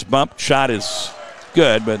bucket. He's bumped. Shot is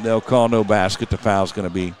good, but they'll call no basket. The foul's going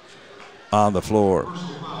to be on the floor.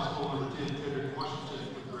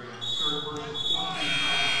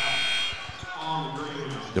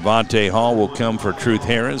 Devontae Hall will come for Truth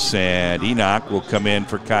Harris, and Enoch will come in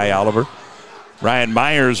for Kai Oliver. Ryan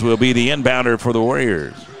Myers will be the inbounder for the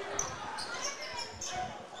Warriors.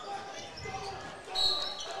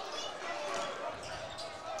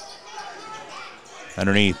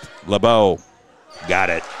 Underneath, LeBeau. Got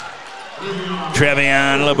it.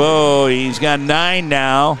 Trevion LeBeau, he's got 9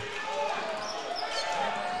 now.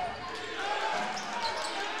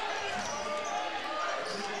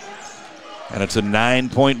 And it's a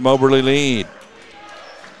 9-point Moberly lead.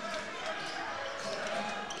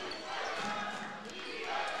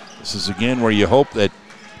 This is again where you hope that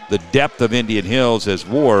the depth of Indian Hills has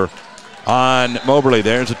wore on Moberly.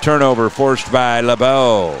 There's a turnover forced by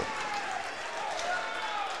LeBeau.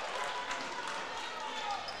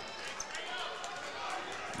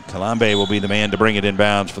 Kalambe will be the man to bring it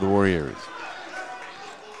inbounds for the Warriors.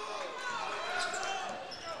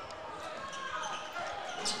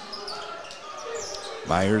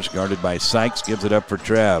 Myers, guarded by Sykes, gives it up for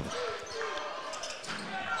Trev.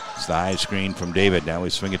 It's the high screen from David. Now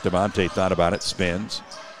we swing it to Monte. Thought about it. Spins.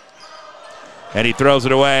 And he throws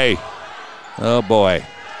it away. Oh, boy.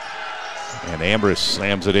 And Ambrose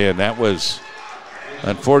slams it in. That was,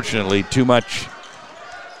 unfortunately, too much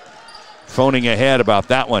phoning ahead about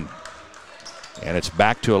that one. And it's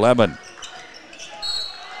back to 11.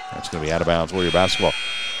 That's going to be out of bounds, Warrior basketball.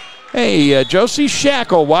 Hey, Josie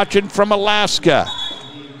Shackle watching from Alaska.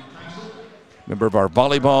 Member of our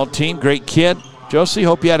volleyball team, great kid. Josie,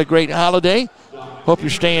 hope you had a great holiday. Hope you're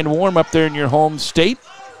staying warm up there in your home state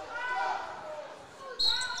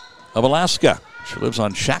of Alaska. She lives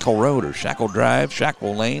on Shackle Road or Shackle Drive,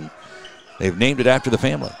 Shackle Lane. They've named it after the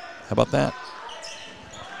family. How about that?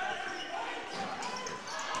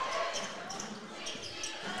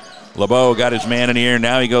 LeBeau got his man in the air.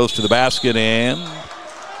 Now he goes to the basket and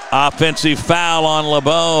offensive foul on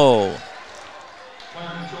LeBeau.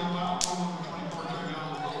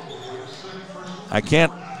 I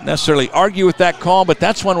can't necessarily argue with that call, but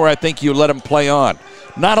that's one where I think you let him play on.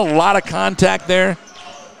 Not a lot of contact there.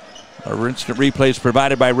 Our instant replays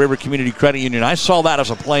provided by River Community Credit Union. I saw that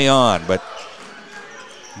as a play on, but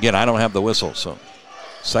again, I don't have the whistle, so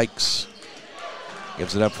Sykes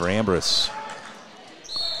gives it up for Ambrose.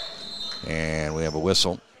 And we have a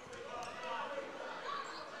whistle.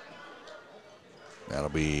 That'll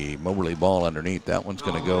be Moberly ball underneath. That one's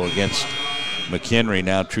going to go against McHenry.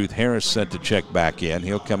 Now Truth Harris sent to check back in.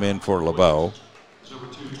 He'll come in for LeBeau. Number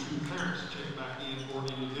 2, Truth Harris, check back in for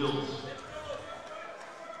Indian Hills.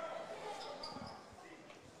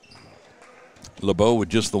 LeBeau with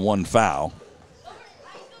just the one foul.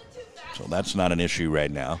 So that's not an issue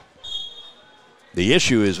right now. The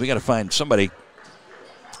issue is we got to find somebody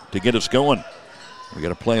to get us going. We got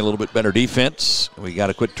to play a little bit better defense. We got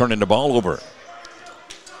to quit turning the ball over.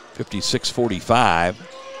 56-45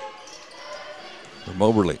 for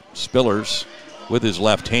Moberly. Spillers with his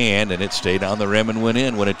left hand, and it stayed on the rim and went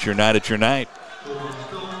in. When it's your night, it's your night.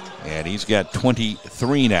 And he's got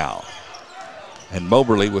 23 now. And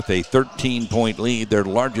Moberly with a 13-point lead, their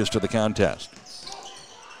largest of the contest.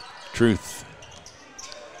 Truth.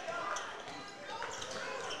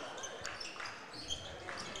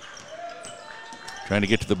 Trying to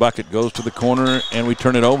get to the bucket, goes to the corner, and we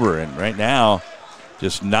turn it over. And right now,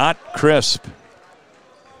 just not crisp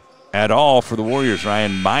at all for the Warriors.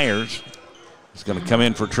 Ryan Myers is going to come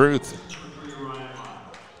in for Truth.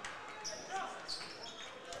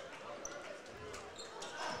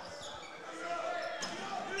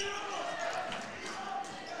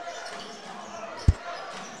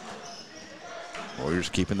 Warriors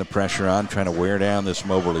keeping the pressure on, trying to wear down this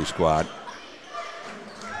Moberly squad.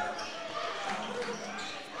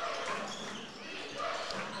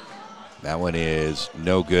 That one is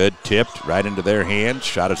no good. Tipped right into their hands.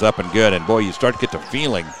 Shot is up and good. And, boy, you start to get the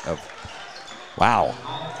feeling of, wow.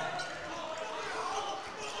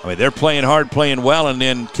 I mean, they're playing hard, playing well, and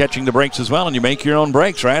then catching the breaks as well, and you make your own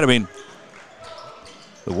breaks, right? I mean,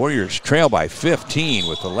 the Warriors trail by 15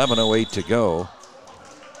 with 11:08 to go.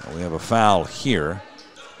 And we have a foul here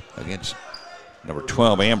against number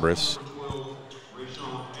 12, Ambrose.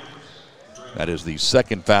 That is the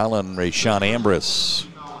second foul on Rayshawn Ambrose.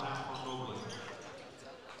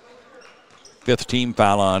 Fifth team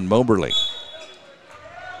foul on Moberly.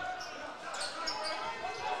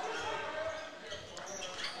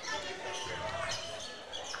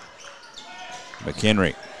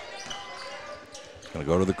 McHenry. Going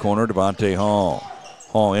to go to the corner, Devontae Hall.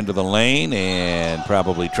 Hall into the lane and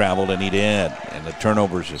probably traveled and he did. And the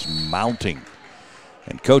turnover is just mounting.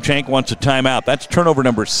 And Coach Hank wants a timeout. That's turnover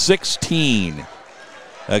number 16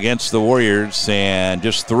 against the Warriors and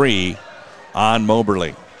just 3 on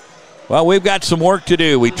Moberly. Well, we've got some work to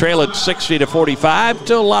do. We trail at 60-45.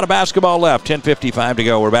 Still a lot of basketball left. 10:55 to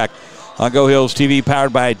go. We're back on Go Hills TV,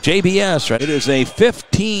 powered by JBS. It is a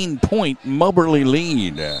 15-point Moberly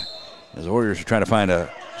lead as the Warriors are trying to find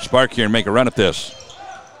a spark here and make a run at this.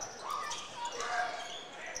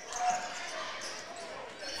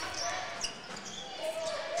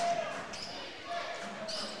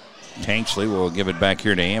 Tanksley will give it back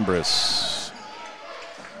here to Ambrose.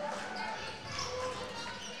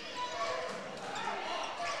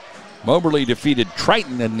 Moberly defeated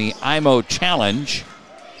Triton in the IMO Challenge.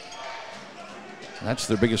 That's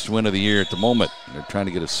their biggest win of the year at the moment. They're trying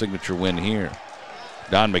to get a signature win here.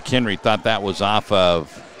 Don McHenry thought that was off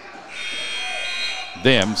of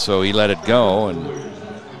them, so he let it go. And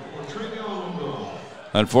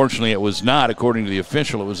unfortunately, it was not. According to the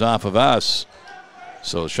official, it was off of us.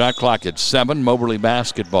 So shot clock at 7, Moberly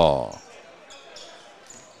basketball.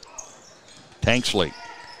 Tanksley.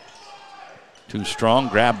 Too strong,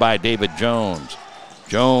 grabbed by David Jones.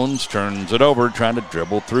 Jones turns it over, trying to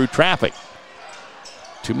dribble through traffic.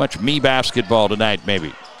 Too much me basketball tonight,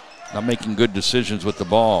 maybe. Not making good decisions with the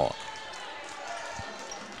ball.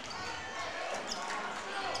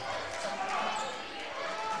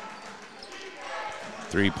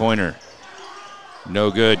 Three-pointer.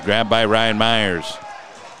 No good. Grabbed by Ryan Myers.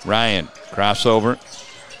 Ryan, crossover.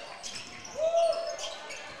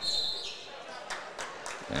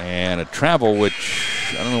 And a travel,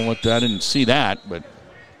 which I don't know what that, I didn't see that, but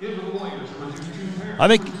I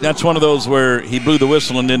think that's one of those where he blew the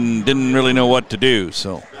whistle and didn't really know what to do.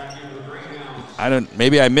 So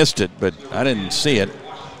maybe I missed it, but I didn't see it.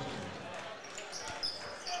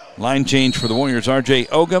 Line change for the Warriors: R.J.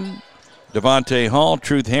 Ogum, Devontae Hall,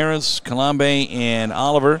 Truth Harris, Kalambe, and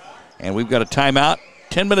Oliver. And we've got a timeout.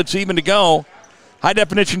 10 minutes even to go.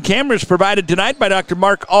 High-definition cameras provided tonight by Dr.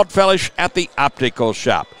 Mark Altfellish at the Optical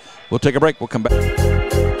Shop. We'll take a break. We'll come back.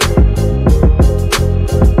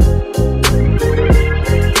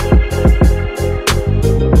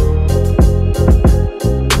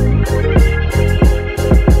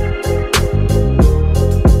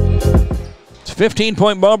 It's a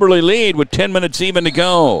 15-point Moberly lead with 10 minutes even to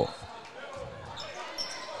go.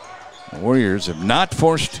 The Warriors have not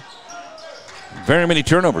forced very many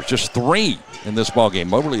turnovers, just 3 in this ball game.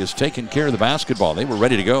 Moberly has taken care of the basketball. They were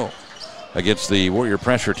ready to go against the Warrior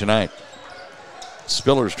pressure tonight.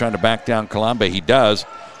 Spiller's trying to back down Kalambe. He does.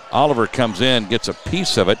 Oliver comes in, gets a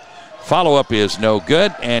piece of it. Follow-up is no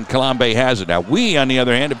good, and Kalambe has it. Now, we, on the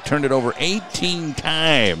other hand, have turned it over 18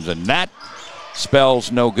 times, and that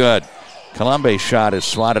spells no good. Kalambe's shot is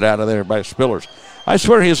swatted out of there by Spillers. I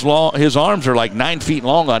swear his arms are like 9 feet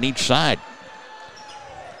long on each side.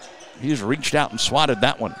 He's reached out and swatted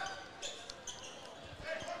that one.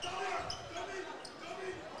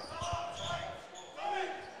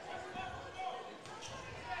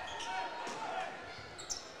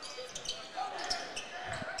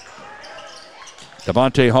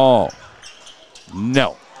 Devontae Hall.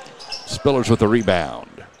 No. Spillers with the rebound.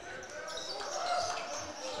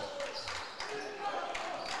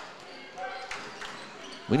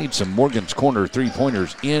 We need some Morgan's Corner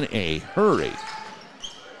three-pointers in a hurry.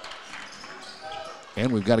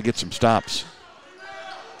 And we've got to get some stops.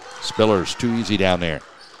 Spillers, too easy down there.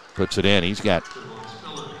 Puts it in. He's got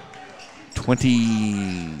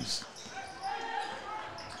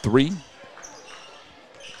 23.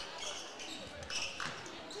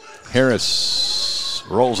 Harris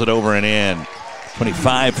rolls it over and in.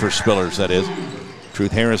 25 for Spillers, that is.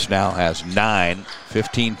 Truth Harris now has 9.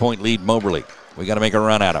 15-point lead Moberly. We got to make a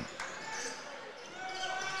run at him.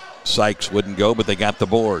 Sykes wouldn't go, but they got the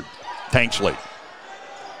board. Tanksley.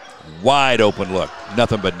 Wide open look.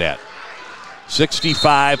 Nothing but net.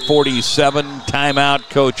 65-47. Timeout,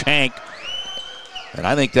 Coach Hank. And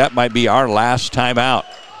I think that might be our last timeout.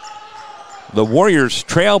 The Warriors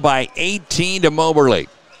trail by 18 to Moberly.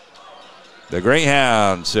 The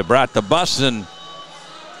Greyhounds have brought the bus and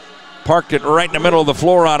parked it right in the middle of the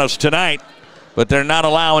floor on us tonight, but they're not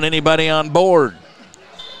allowing anybody on board.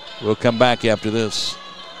 We'll come back after this.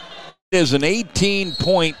 It is an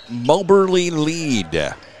 18-point Moberly lead.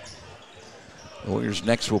 The Warriors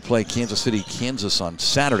next will play Kansas City, Kansas on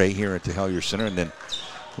Saturday here at the Hellier Center, and then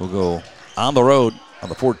we'll go on the road on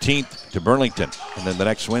the 14th to Burlington. And then the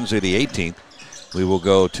next Wednesday, the 18th, we will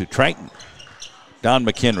go to Triton. Don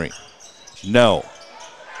McHenry. No.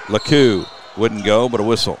 LeCoux wouldn't go, but a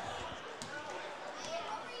whistle.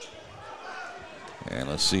 And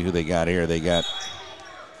let's see who they got here. They got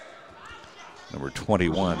number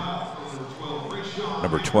 21.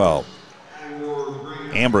 Number 12.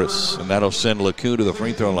 Ambrose, and that'll send LeCoux to the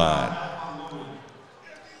free throw line.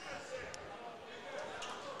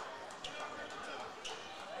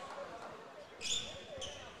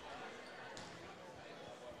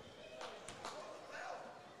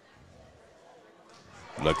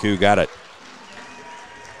 LeCoux got it.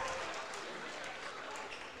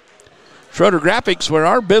 Schroeder Graphics, where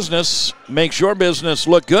our business makes your business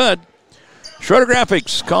look good. Schroeder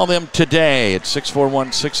Graphics, call them today at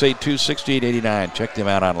 641-682-6889. Check them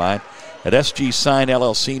out online at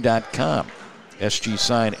sgsignllc.com.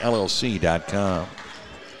 sgsignllc.com.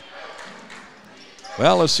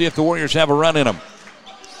 Well, let's see if the Warriors have a run in them.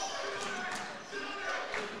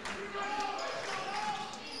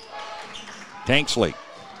 Tanksley.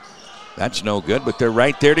 That's no good, but they're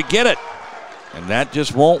right there to get it. And that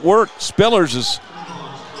just won't work. Spillers is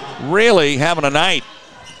really having a night.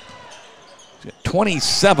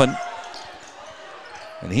 27.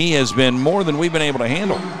 And he has been more than we've been able to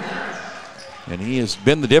handle. And he has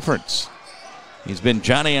been the difference. He's been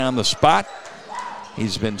Johnny on the spot.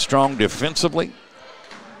 He's been strong defensively.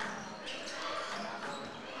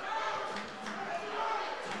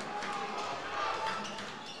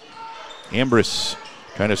 Ambrose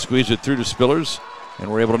trying to squeeze it through to Spillers, and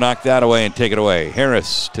we're able to knock that away and take it away.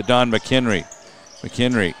 Harris to Don McHenry.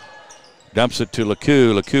 McHenry dumps it to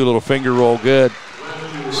LeCoux. LeCoux, little finger roll, good.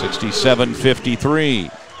 67-53.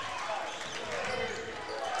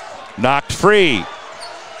 Knocked free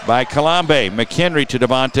by Kalambe. McHenry to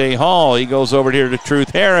Devontae Hall. He goes over here to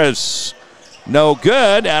Truth Harris. No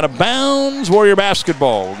good. Out of bounds. Warrior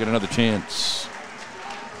basketball. We'll get another chance.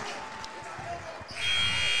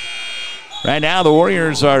 Right now, the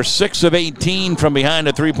Warriors are 6 of 18 from behind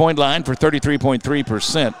the three-point line for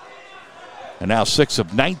 33.3%. And now 6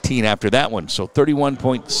 of 19 after that one, so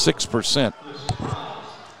 31.6%.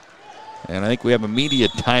 And I think we have a media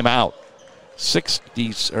timeout.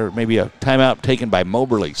 60, or maybe a timeout taken by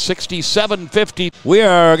Moberly. 67-50. We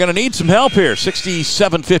are going to need some help here.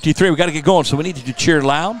 67-53. We got to get going, so we need you to cheer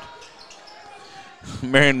loud.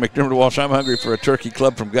 Marion McDermott Walsh, I'm hungry for a turkey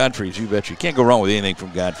club from Godfrey's. You bet you can't go wrong with anything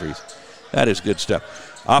from Godfrey's. That is good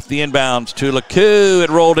stuff. Off the inbounds to LeCoux. It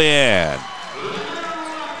rolled in.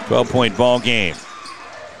 12-point ball game.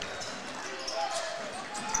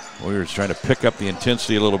 Warriors trying to pick up the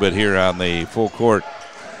intensity a little bit here on the full court.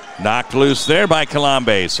 Knocked loose there by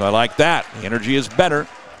Kalambe, so I like that. The energy is better.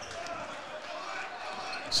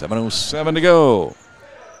 7:07 to go.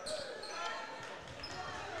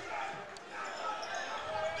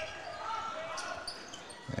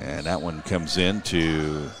 And that one comes in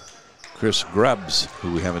to Chris Grubbs,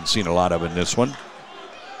 who we haven't seen a lot of in this one.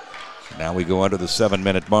 Now we go under the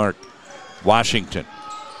 7-minute mark. Washington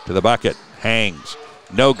to the bucket. Hangs.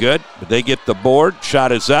 No good, but they get the board.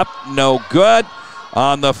 Shot is up. No good.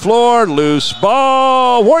 On the floor, loose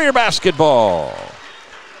ball. Warrior basketball.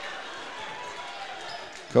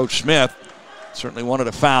 Coach Smith certainly wanted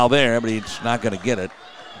a foul there, but he's not going to get it.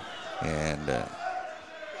 And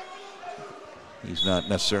he's not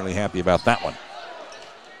necessarily happy about that one.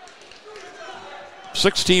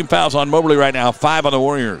 16 fouls on Moberly right now, 5 on the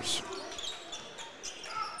Warriors.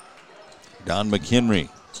 Don McHenry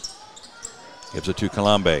gives it to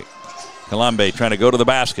Kalambe. Kalambe trying to go to the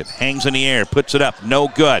basket. Hangs in the air, puts it up, no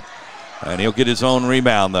good. And he'll get his own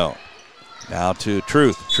rebound, though. Now to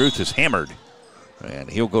Truth. Truth is hammered. And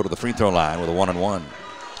he'll go to the free throw line with a 1-and-1.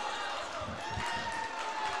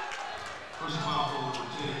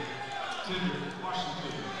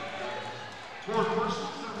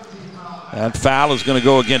 That foul is going to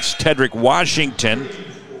go against Tedrick Washington.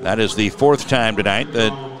 That is the 4th time tonight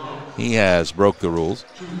that he has broke the rules.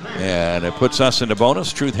 And it puts us into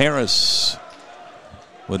bonus. Truth Harris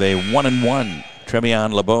with a 1-and-1.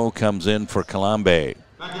 TRE'VON LeBeau comes in for Kalambe.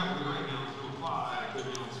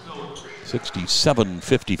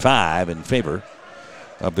 67-55 in favor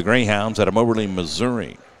of the Greyhounds out of Moberly,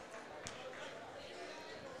 Missouri.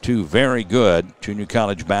 2 very good junior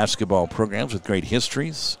college basketball programs with great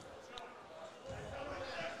histories.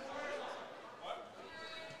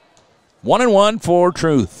 1-and-1 for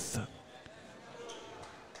Truth.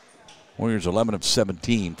 Warriors 11 of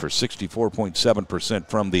 17 for 64.7%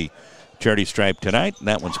 from the charity stripe tonight. And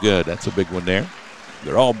that one's good. That's a big one there.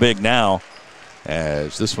 They're all big now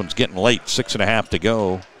as this one's getting late. 6.5 to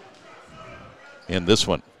go in this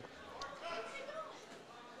one.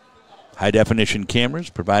 High definition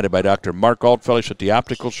cameras provided by Dr. Mark Altfellish at the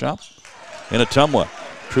Optical Shop in Ottumwa.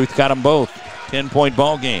 Truth got them both. 10-point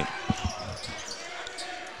ball game.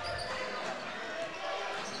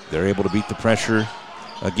 They're able to beat the pressure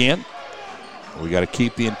again. We got to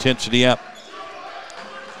keep the intensity up.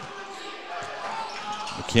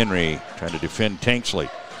 McHenry trying to defend Tanksley.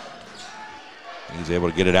 He's able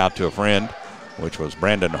to get it out to a friend, which was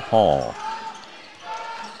Brandon Hall.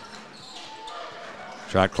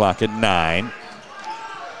 Shot clock at 9.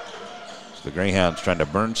 So the Greyhounds trying to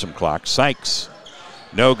burn some clock. Sykes,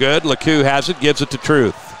 no good. LeCoux has it, gives it to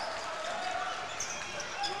Truth.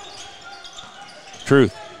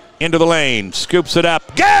 Truth into the lane, scoops it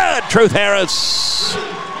up. Good! Truth Harris.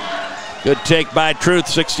 Good take by Truth,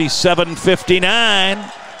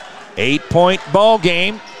 67-59. 8-point ball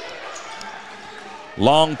game.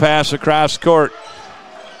 Long pass across court.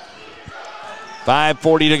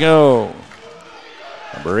 5:40 to go.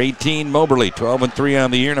 Number 18, Moberly, 12-3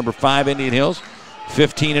 on the year. Number 5, Indian Hills,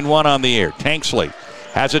 15-1 on the year. Tanksley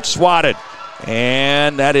has it swatted.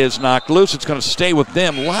 And that is knocked loose. It's going to stay with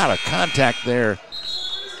them. A lot of contact there.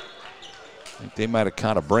 I think they might have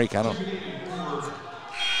caught a break. I don't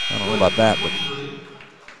know about that, but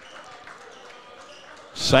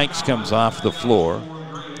Sykes comes off the floor.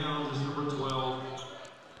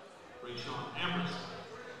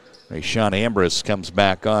 Rayshawn Ambrose comes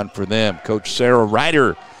back on for them. Coach Sarah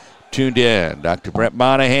Ryder tuned in. Dr. Brett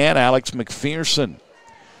Monahan, Alex McPherson.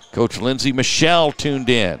 Coach Lindsay Michelle tuned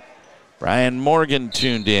in. Brian Morgan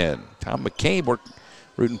tuned in. Tom McCabe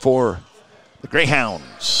rooting for the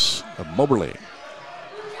Greyhounds of Moberly.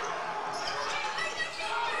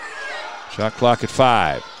 Shot clock at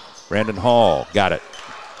 5. Brandon Hall got it.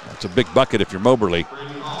 That's a big bucket if you're Moberly.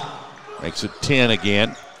 Makes it 10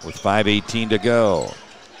 again with 5:18 to go.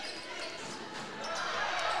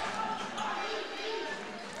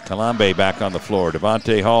 Kalambe back on the floor.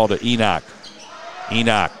 Devontae Hall to Enoch.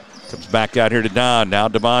 Enoch comes back out here to Don. Now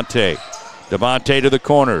Devontae. Devontae to the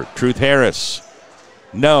corner. Truth Harris.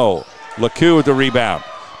 No. LeCoux with the rebound.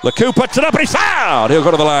 LeCoux puts it up and he's fouled. He'll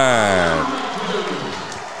go to the line.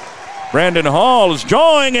 Brandon Hall is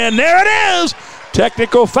drawing, and there it is.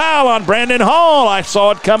 Technical foul on Brandon Hall. I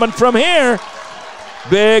saw it coming from here.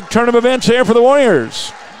 Big turn of events here for the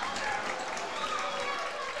Warriors.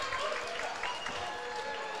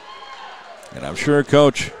 And I'm sure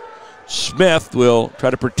Coach Smith will try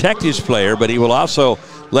to protect his player, but he will also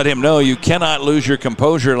let him know you cannot lose your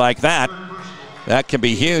composure like that. That can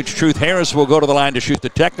be huge. Truth Harris will go to the line to shoot the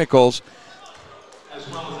technicals.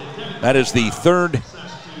 That is the third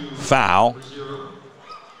foul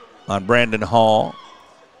on Brandon Hall.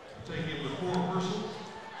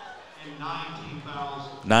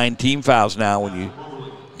 9 team fouls now when you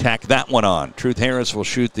tack that one on. Truth Harris will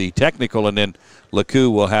shoot the technical, and then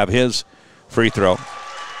LeCoux will have his free throw.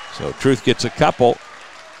 So Truth gets a couple.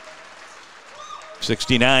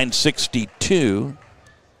 69-62.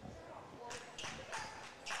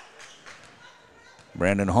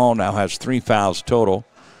 Brandon Hall now has 3 fouls total.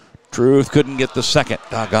 Truth couldn't get the second.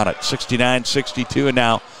 Doggone it. 69-62, and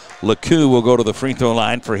now LeCoux will go to the free throw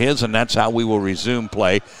line for his, and that's how we will resume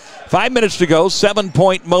play. 5 minutes to go,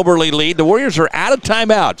 7-point Moberly lead. The Warriors are out of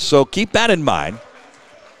timeout, so keep that in mind.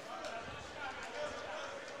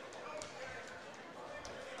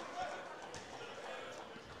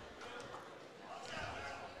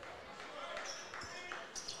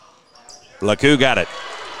 LeCoux got it.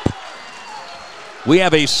 We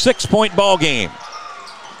have a 6-point ball game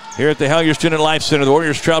here at the Hellier Student Life Center. The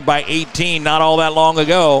Warriors trailed by 18 not all that long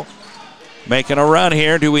ago. Making a run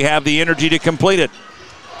here. Do we have the energy to complete it?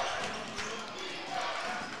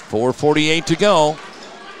 4:48 to go.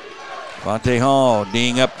 Devontae Hall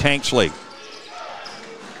D'ing up Tanksley.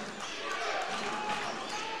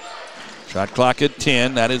 Shot clock at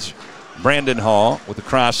 10. That is Brandon Hall with the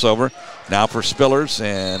crossover. Now for Spillers,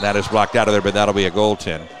 and that is blocked out of there, but that'll be a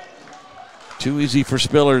goaltend. Too easy for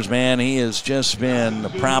Spillers, man. He has just been a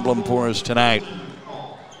problem for us tonight.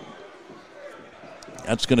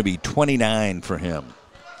 That's going to be 29 for him.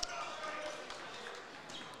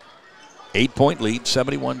 8-point lead,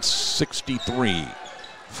 71-63.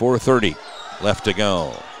 4:30 left to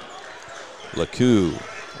go. LeCoux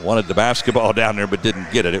wanted the basketball down there but didn't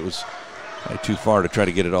get it. It was too far to try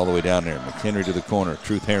to get it all the way down there. McHenry to the corner.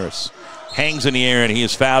 Truth Harris hangs in the air, and he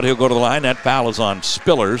is fouled. He'll go to the line. That foul is on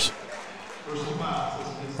Spillers.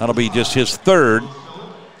 That'll be just his third.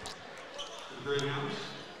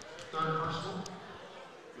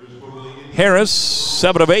 Harris,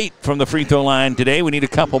 7 of 8 from the free throw line today. We need a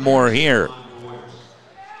couple more here.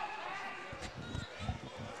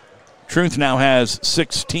 Truth now has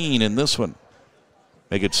 16 in this one.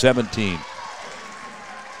 Make it 17.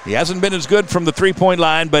 He hasn't been as good from the three-point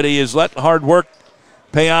line, but he has let hard work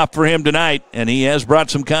pay off for him tonight, and he has brought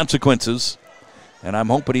some consequences. And I'm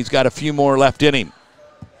hoping he's got a few more left in him.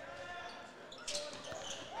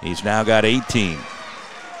 He's now got 18.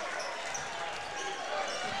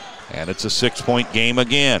 And it's a 6-point game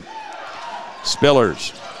again.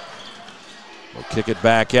 Spillers will kick it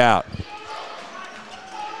back out.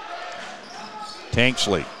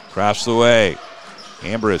 Tanksley across the way.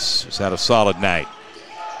 Ambrose has had a solid night.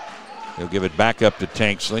 He'll give it back up to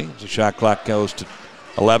Tanksley. The shot clock goes to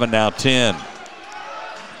 11, now 10.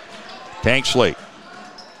 Tanksley.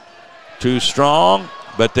 Too strong,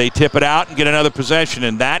 but they tip it out and get another possession.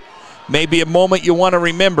 And that may be a moment you want to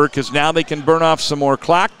remember, because now they can burn off some more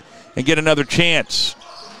clock and get another chance.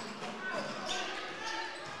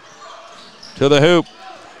 To the hoop.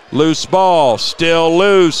 Loose ball. Still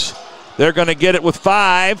loose. They're going to get it with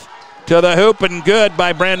 5. To the hoop, and good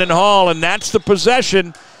by Brandon Hall. And that's the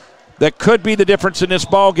possession that could be the difference in this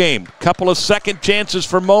ball game. Couple of second chances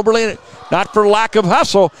for Moberly, not for lack of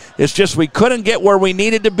hustle. It's just we couldn't get where we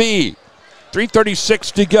needed to be.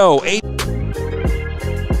 3:36 to go.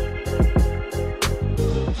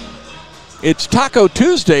 It's Taco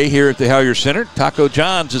Tuesday here at the Hellier Center. Taco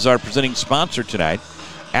John's is our presenting sponsor tonight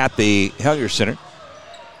at the Hellier Center.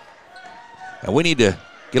 And we need to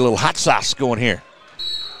get a little hot sauce going here.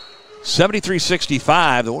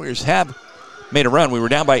 73-65. The Warriors have made a run. We were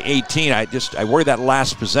down by 18. I worry that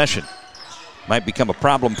last possession might become a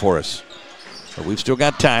problem for us. But we've still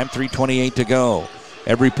got time. 3:28 to go.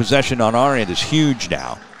 Every possession on our end is huge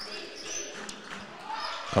now.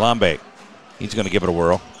 Kalambe, he's going to give it a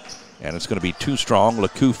whirl. And it's going to be too strong.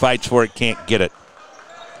 LeCoux fights for it, can't get it.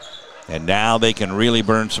 And now they can really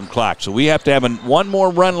burn some clock. So we have to have one more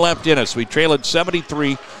run left in us. We trail at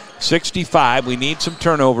 73-65. We need some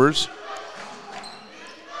turnovers.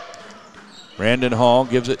 Brandon Hall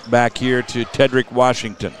gives it back here to Tedrick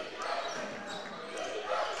Washington.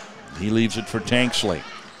 He leaves it for Tanksley.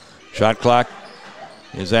 Shot clock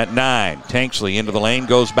is at 9. Tanksley into the lane,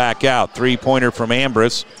 goes back out. Three-pointer from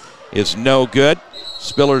Ambrose is no good.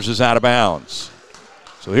 Spillers is out of bounds.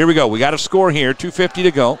 So here we go. We got a score here. 2:50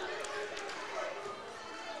 to go.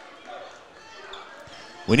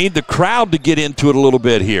 We need the crowd to get into it a little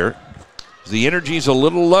bit here. The energy's a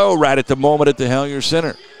little low right at the moment at the Hellier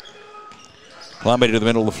Center. Kalambe to the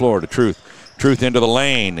middle of the floor to Truth. Truth into the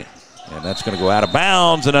lane. And that's going to go out of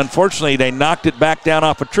bounds. And unfortunately, they knocked it back down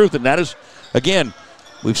off of Truth. And that is, again,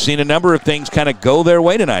 we've seen a number of things kind of go their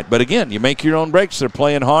way tonight. But again, you make your own breaks. They're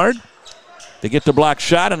playing hard. They get the block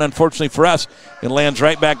shot, and unfortunately for us, it lands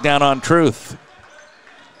right back down on Truth.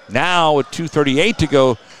 Now, with 2:38 to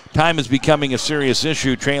go, time is becoming a serious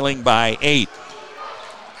issue, trailing by 8.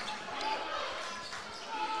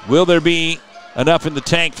 Will there be enough in the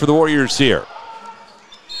tank for the Warriors here?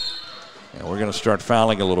 And we're going to start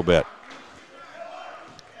fouling a little bit.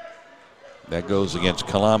 That goes against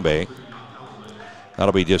Kalambe.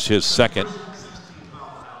 That'll be just his second.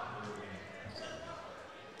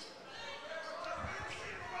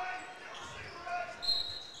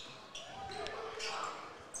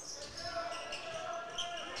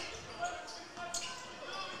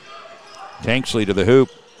 Tanksley to the hoop.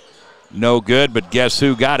 No good, but guess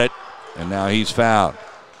who got it? And now he's fouled.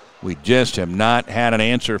 We just have not had an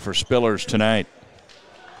answer for Spillers tonight.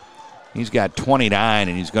 He's got 29,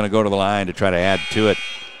 and he's going to go to the line to try to add to it.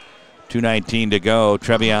 2:19 to go.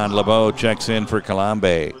 TRE'VON LeBeau checks in for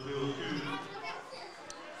Kalambe.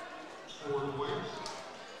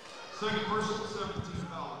 Second person, 17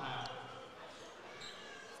 foul and a half.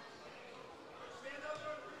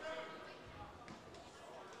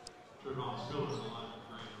 TRE'VON still in the line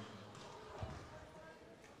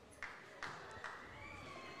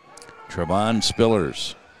for TRE'VON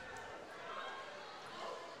Spillers.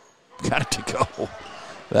 Got it to go.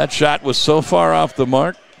 That shot was so far off the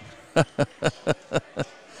mark. And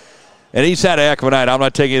he's had a heck of a night. I'm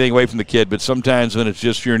not taking anything away from the kid, but sometimes when it's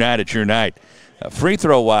just your night, it's your night. Free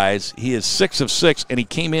throw-wise, he is 6 of 6, and he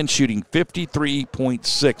came in shooting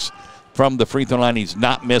 53.6 from the free throw line. He's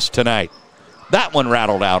not missed tonight. That one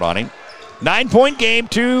rattled out on him. 9-point game,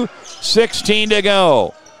 2:16 to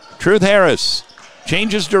go. Truth Harris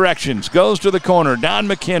changes directions, goes to the corner. Don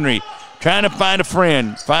McHenry trying to find a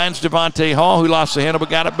friend. Finds Devontae Hall, who lost the handle but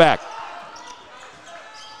got it back.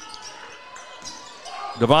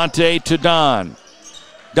 Devontae to Don.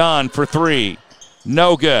 Don for 3.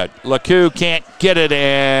 No good. LeCoux can't get it,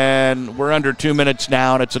 and we're under 2 minutes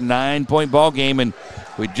now, and it's a 9-point ball game, and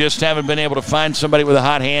we just haven't been able to find somebody with a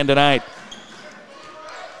hot hand tonight.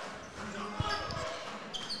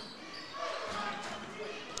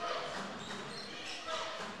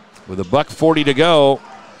 With a $1:40 to go.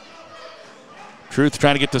 Truth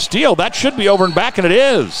trying to get the steal. That should be over and back, and it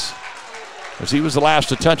is. As he was the last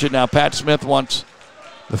to touch it. Now Pat Smith wants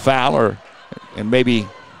the foul, and maybe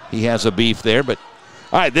he has a beef there. But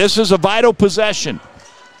all right, this is a vital possession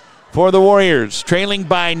for the Warriors. Trailing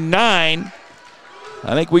by 9.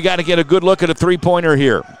 I think we got to get a good look at a three-pointer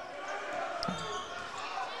here.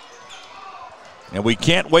 And we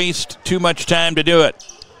can't waste too much time to do it.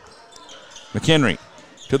 McHenry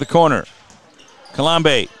to the corner.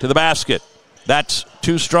 Kalambe to the basket. That's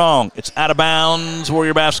too strong. It's out of bounds.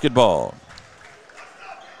 Warrior basketball.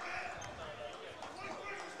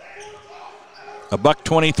 A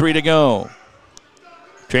 $1:23 to go.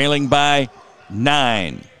 Trailing by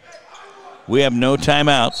 9. We have no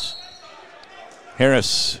timeouts.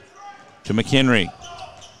 Harris to McHenry.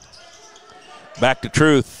 Back to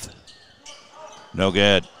Truth. No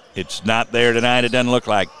good. It's not there tonight, it doesn't look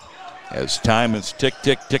like. As time is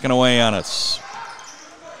ticking away on us.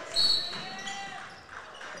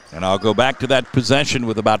 And I'll go back to that possession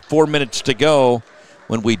with about 4 minutes to go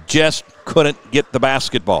when we just couldn't get the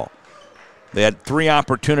basketball. They had 3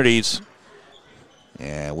 opportunities,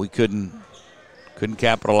 and we couldn't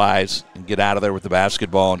capitalize and get out of there with the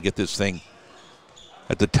basketball and get this thing.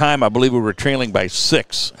 At the time, I believe we were trailing by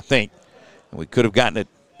 6, I think. And we could have gotten it,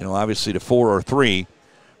 obviously to 4 or 3.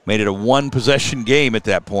 Made it a 1-possession game at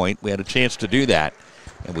that point. We had a chance to do that,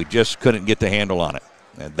 and we just couldn't get the handle on it.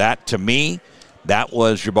 And that, to me, that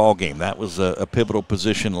was your ball game. That was a pivotal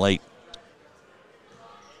possession, I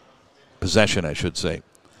should say.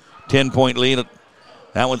 10-point lead.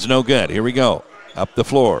 That one's no good. Here we go. Up the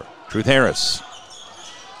floor. Truth Harris.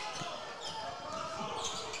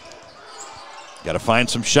 Got to find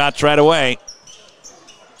some shots right away.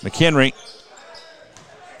 McHenry.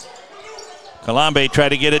 Kalambe tried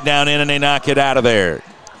to get it down in, and they knock it out of there.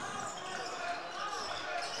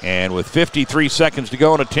 And with 53 seconds to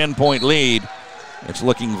go and a 10-point lead, it's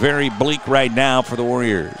looking very bleak right now for the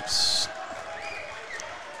Warriors.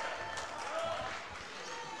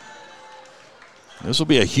 This will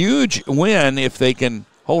be a huge win if they can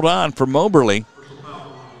hold on for Moberly.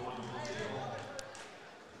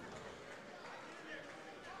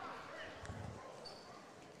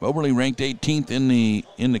 Moberly ranked 18th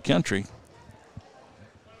in the country.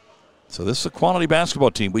 So this is a quality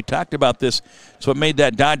basketball team. We talked about this. It's what made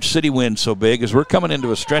that Dodge City win so big, is we're coming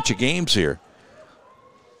into a stretch of games here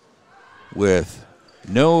with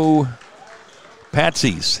no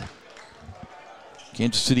patsies.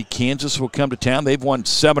 Kansas City, Kansas will come to town. They've won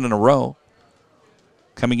 7 in a row.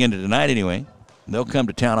 Coming into tonight anyway. And they'll come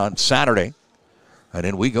to town on Saturday. And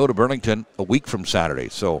then we go to Burlington a week from Saturday.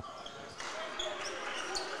 So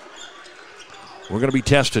we're going to be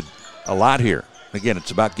tested a lot here. Again,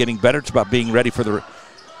 it's about getting better. It's about being ready for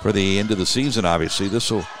the end of the season, obviously.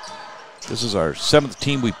 This is our 7th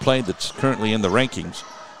team we played that's currently in the rankings.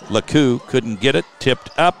 LeCoux couldn't get it. Tipped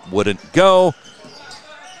up. Wouldn't go.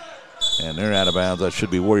 And they're out of bounds. That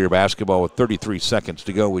should be Warrior basketball with 33 seconds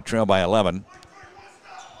to go. We trail by 11.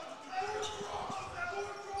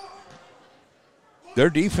 Their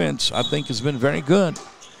defense, I think, has been very good.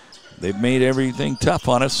 They've made everything tough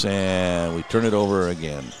on us, and we turn it over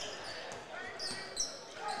again.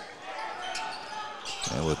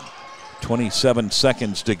 And with 27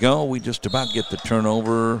 seconds to go, we just about get the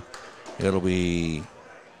turnover. It'll be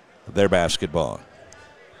their basketball.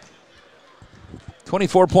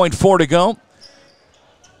 24.4 to go.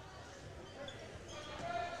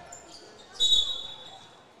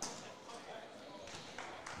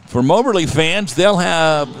 For Moberly fans, they'll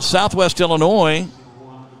have Southwest Illinois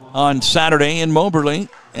on Saturday in Moberly.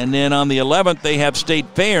 And then on the 11th, they have State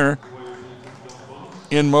Fair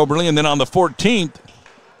in Moberly. And then on the 14th,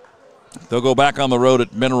 they'll go back on the road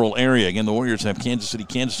at Mineral Area. Again, the Warriors have Kansas City,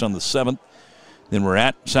 Kansas on the 7th. Then we're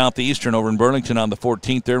at Southeastern over in Burlington on the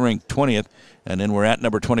 14th. They're ranked 20th. And then we're at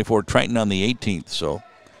number 24, Triton, on the 18th. So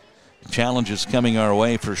challenges coming our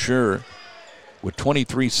way for sure. With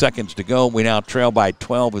 23 seconds to go, we now trail by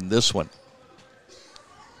 12 in this one.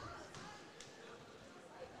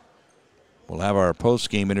 We'll have our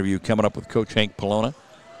post-game interview coming up with Coach Hank Polona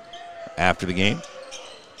after the game.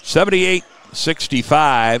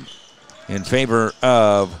 78-65 in favor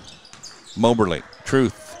of Moberly.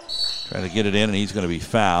 Truth trying to get it in, and he's going to be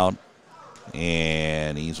fouled.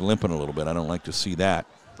 And he's limping a little bit. I don't like to see that.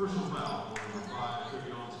 Personal foul.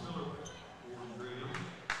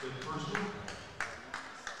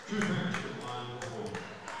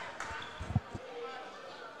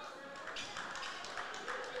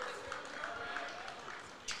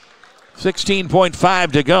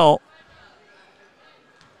 16.5 to go.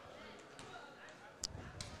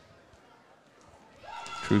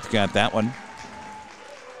 Truth got that one.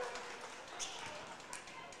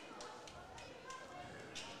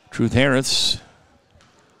 Truth Harris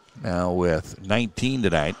now with 19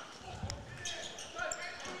 tonight.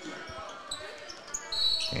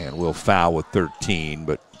 And will foul with 13,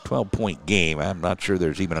 but 12-point game. I'm not sure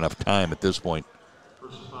there's even enough time at this point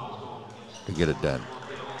to get it done.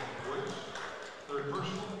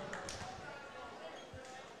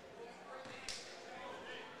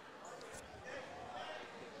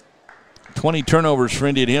 $20 turnovers for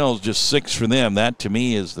Indian Hills, just 6 for them. That, to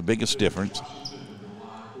me, is the biggest difference.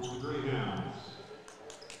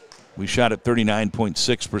 We shot at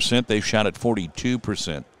 39.6%. They shot at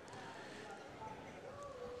 42%.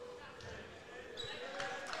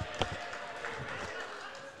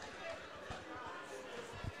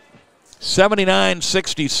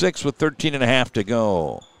 (79-66) with 13.5 to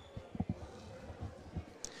go.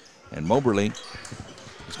 And Moberly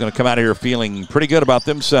is going to come out of here feeling pretty good about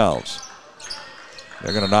themselves.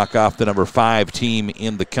 They're going to knock off the number 5 team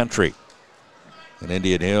in the country in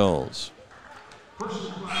Indian Hills.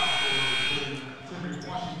 Personal foul in Timmy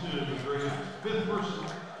Washington, Graham. 5th personal.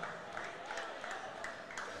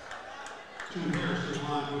 To Harris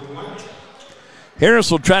line with a white.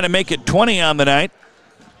 Harris will try to make it 20 on the night.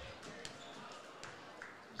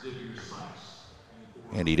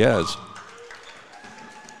 And he does.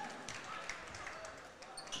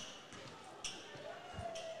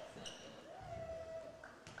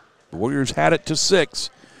 The Warriors had it to 6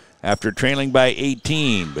 after trailing by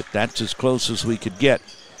 18, but that's as close as we could get.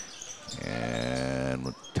 And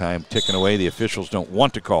with time ticking away, the officials don't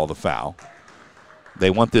want to call the foul. They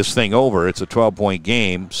want this thing over. It's a 12-point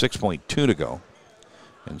game, 6.2 to go.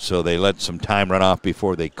 And so they let some time run off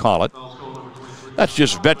before they call it. That's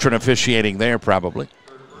just veteran officiating there, probably.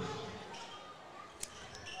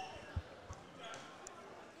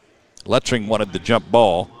 Lutring wanted the jump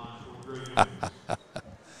ball.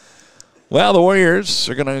 Well, the Warriors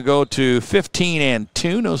are going to go to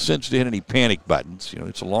 15-2. No sense to hit any panic buttons. You know,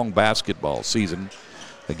 it's a long basketball season.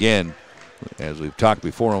 Again, as we've talked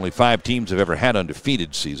before, only 5 teams have ever had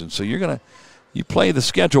undefeated seasons. So you play the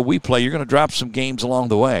schedule we play, you're going to drop some games along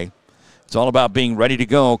the way. It's all about being ready to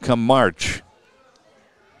go come March.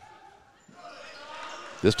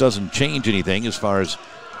 This doesn't change anything as far as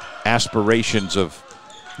aspirations of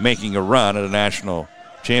making a run at a national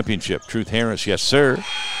championship. Truth Harris, yes, sir.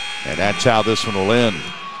 And that's how this one will end.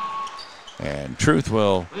 And Truth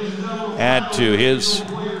will add to his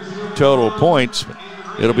total points.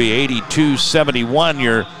 It'll be 82-71,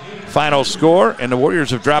 your final score. And the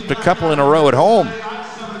Warriors have dropped a couple in a row at home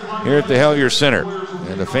here at the Hellier Center.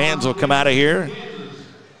 And the fans will come out of here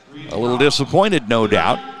a little disappointed, no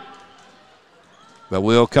doubt. But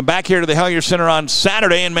we'll come back here to the Hellier Center on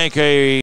Saturday and make a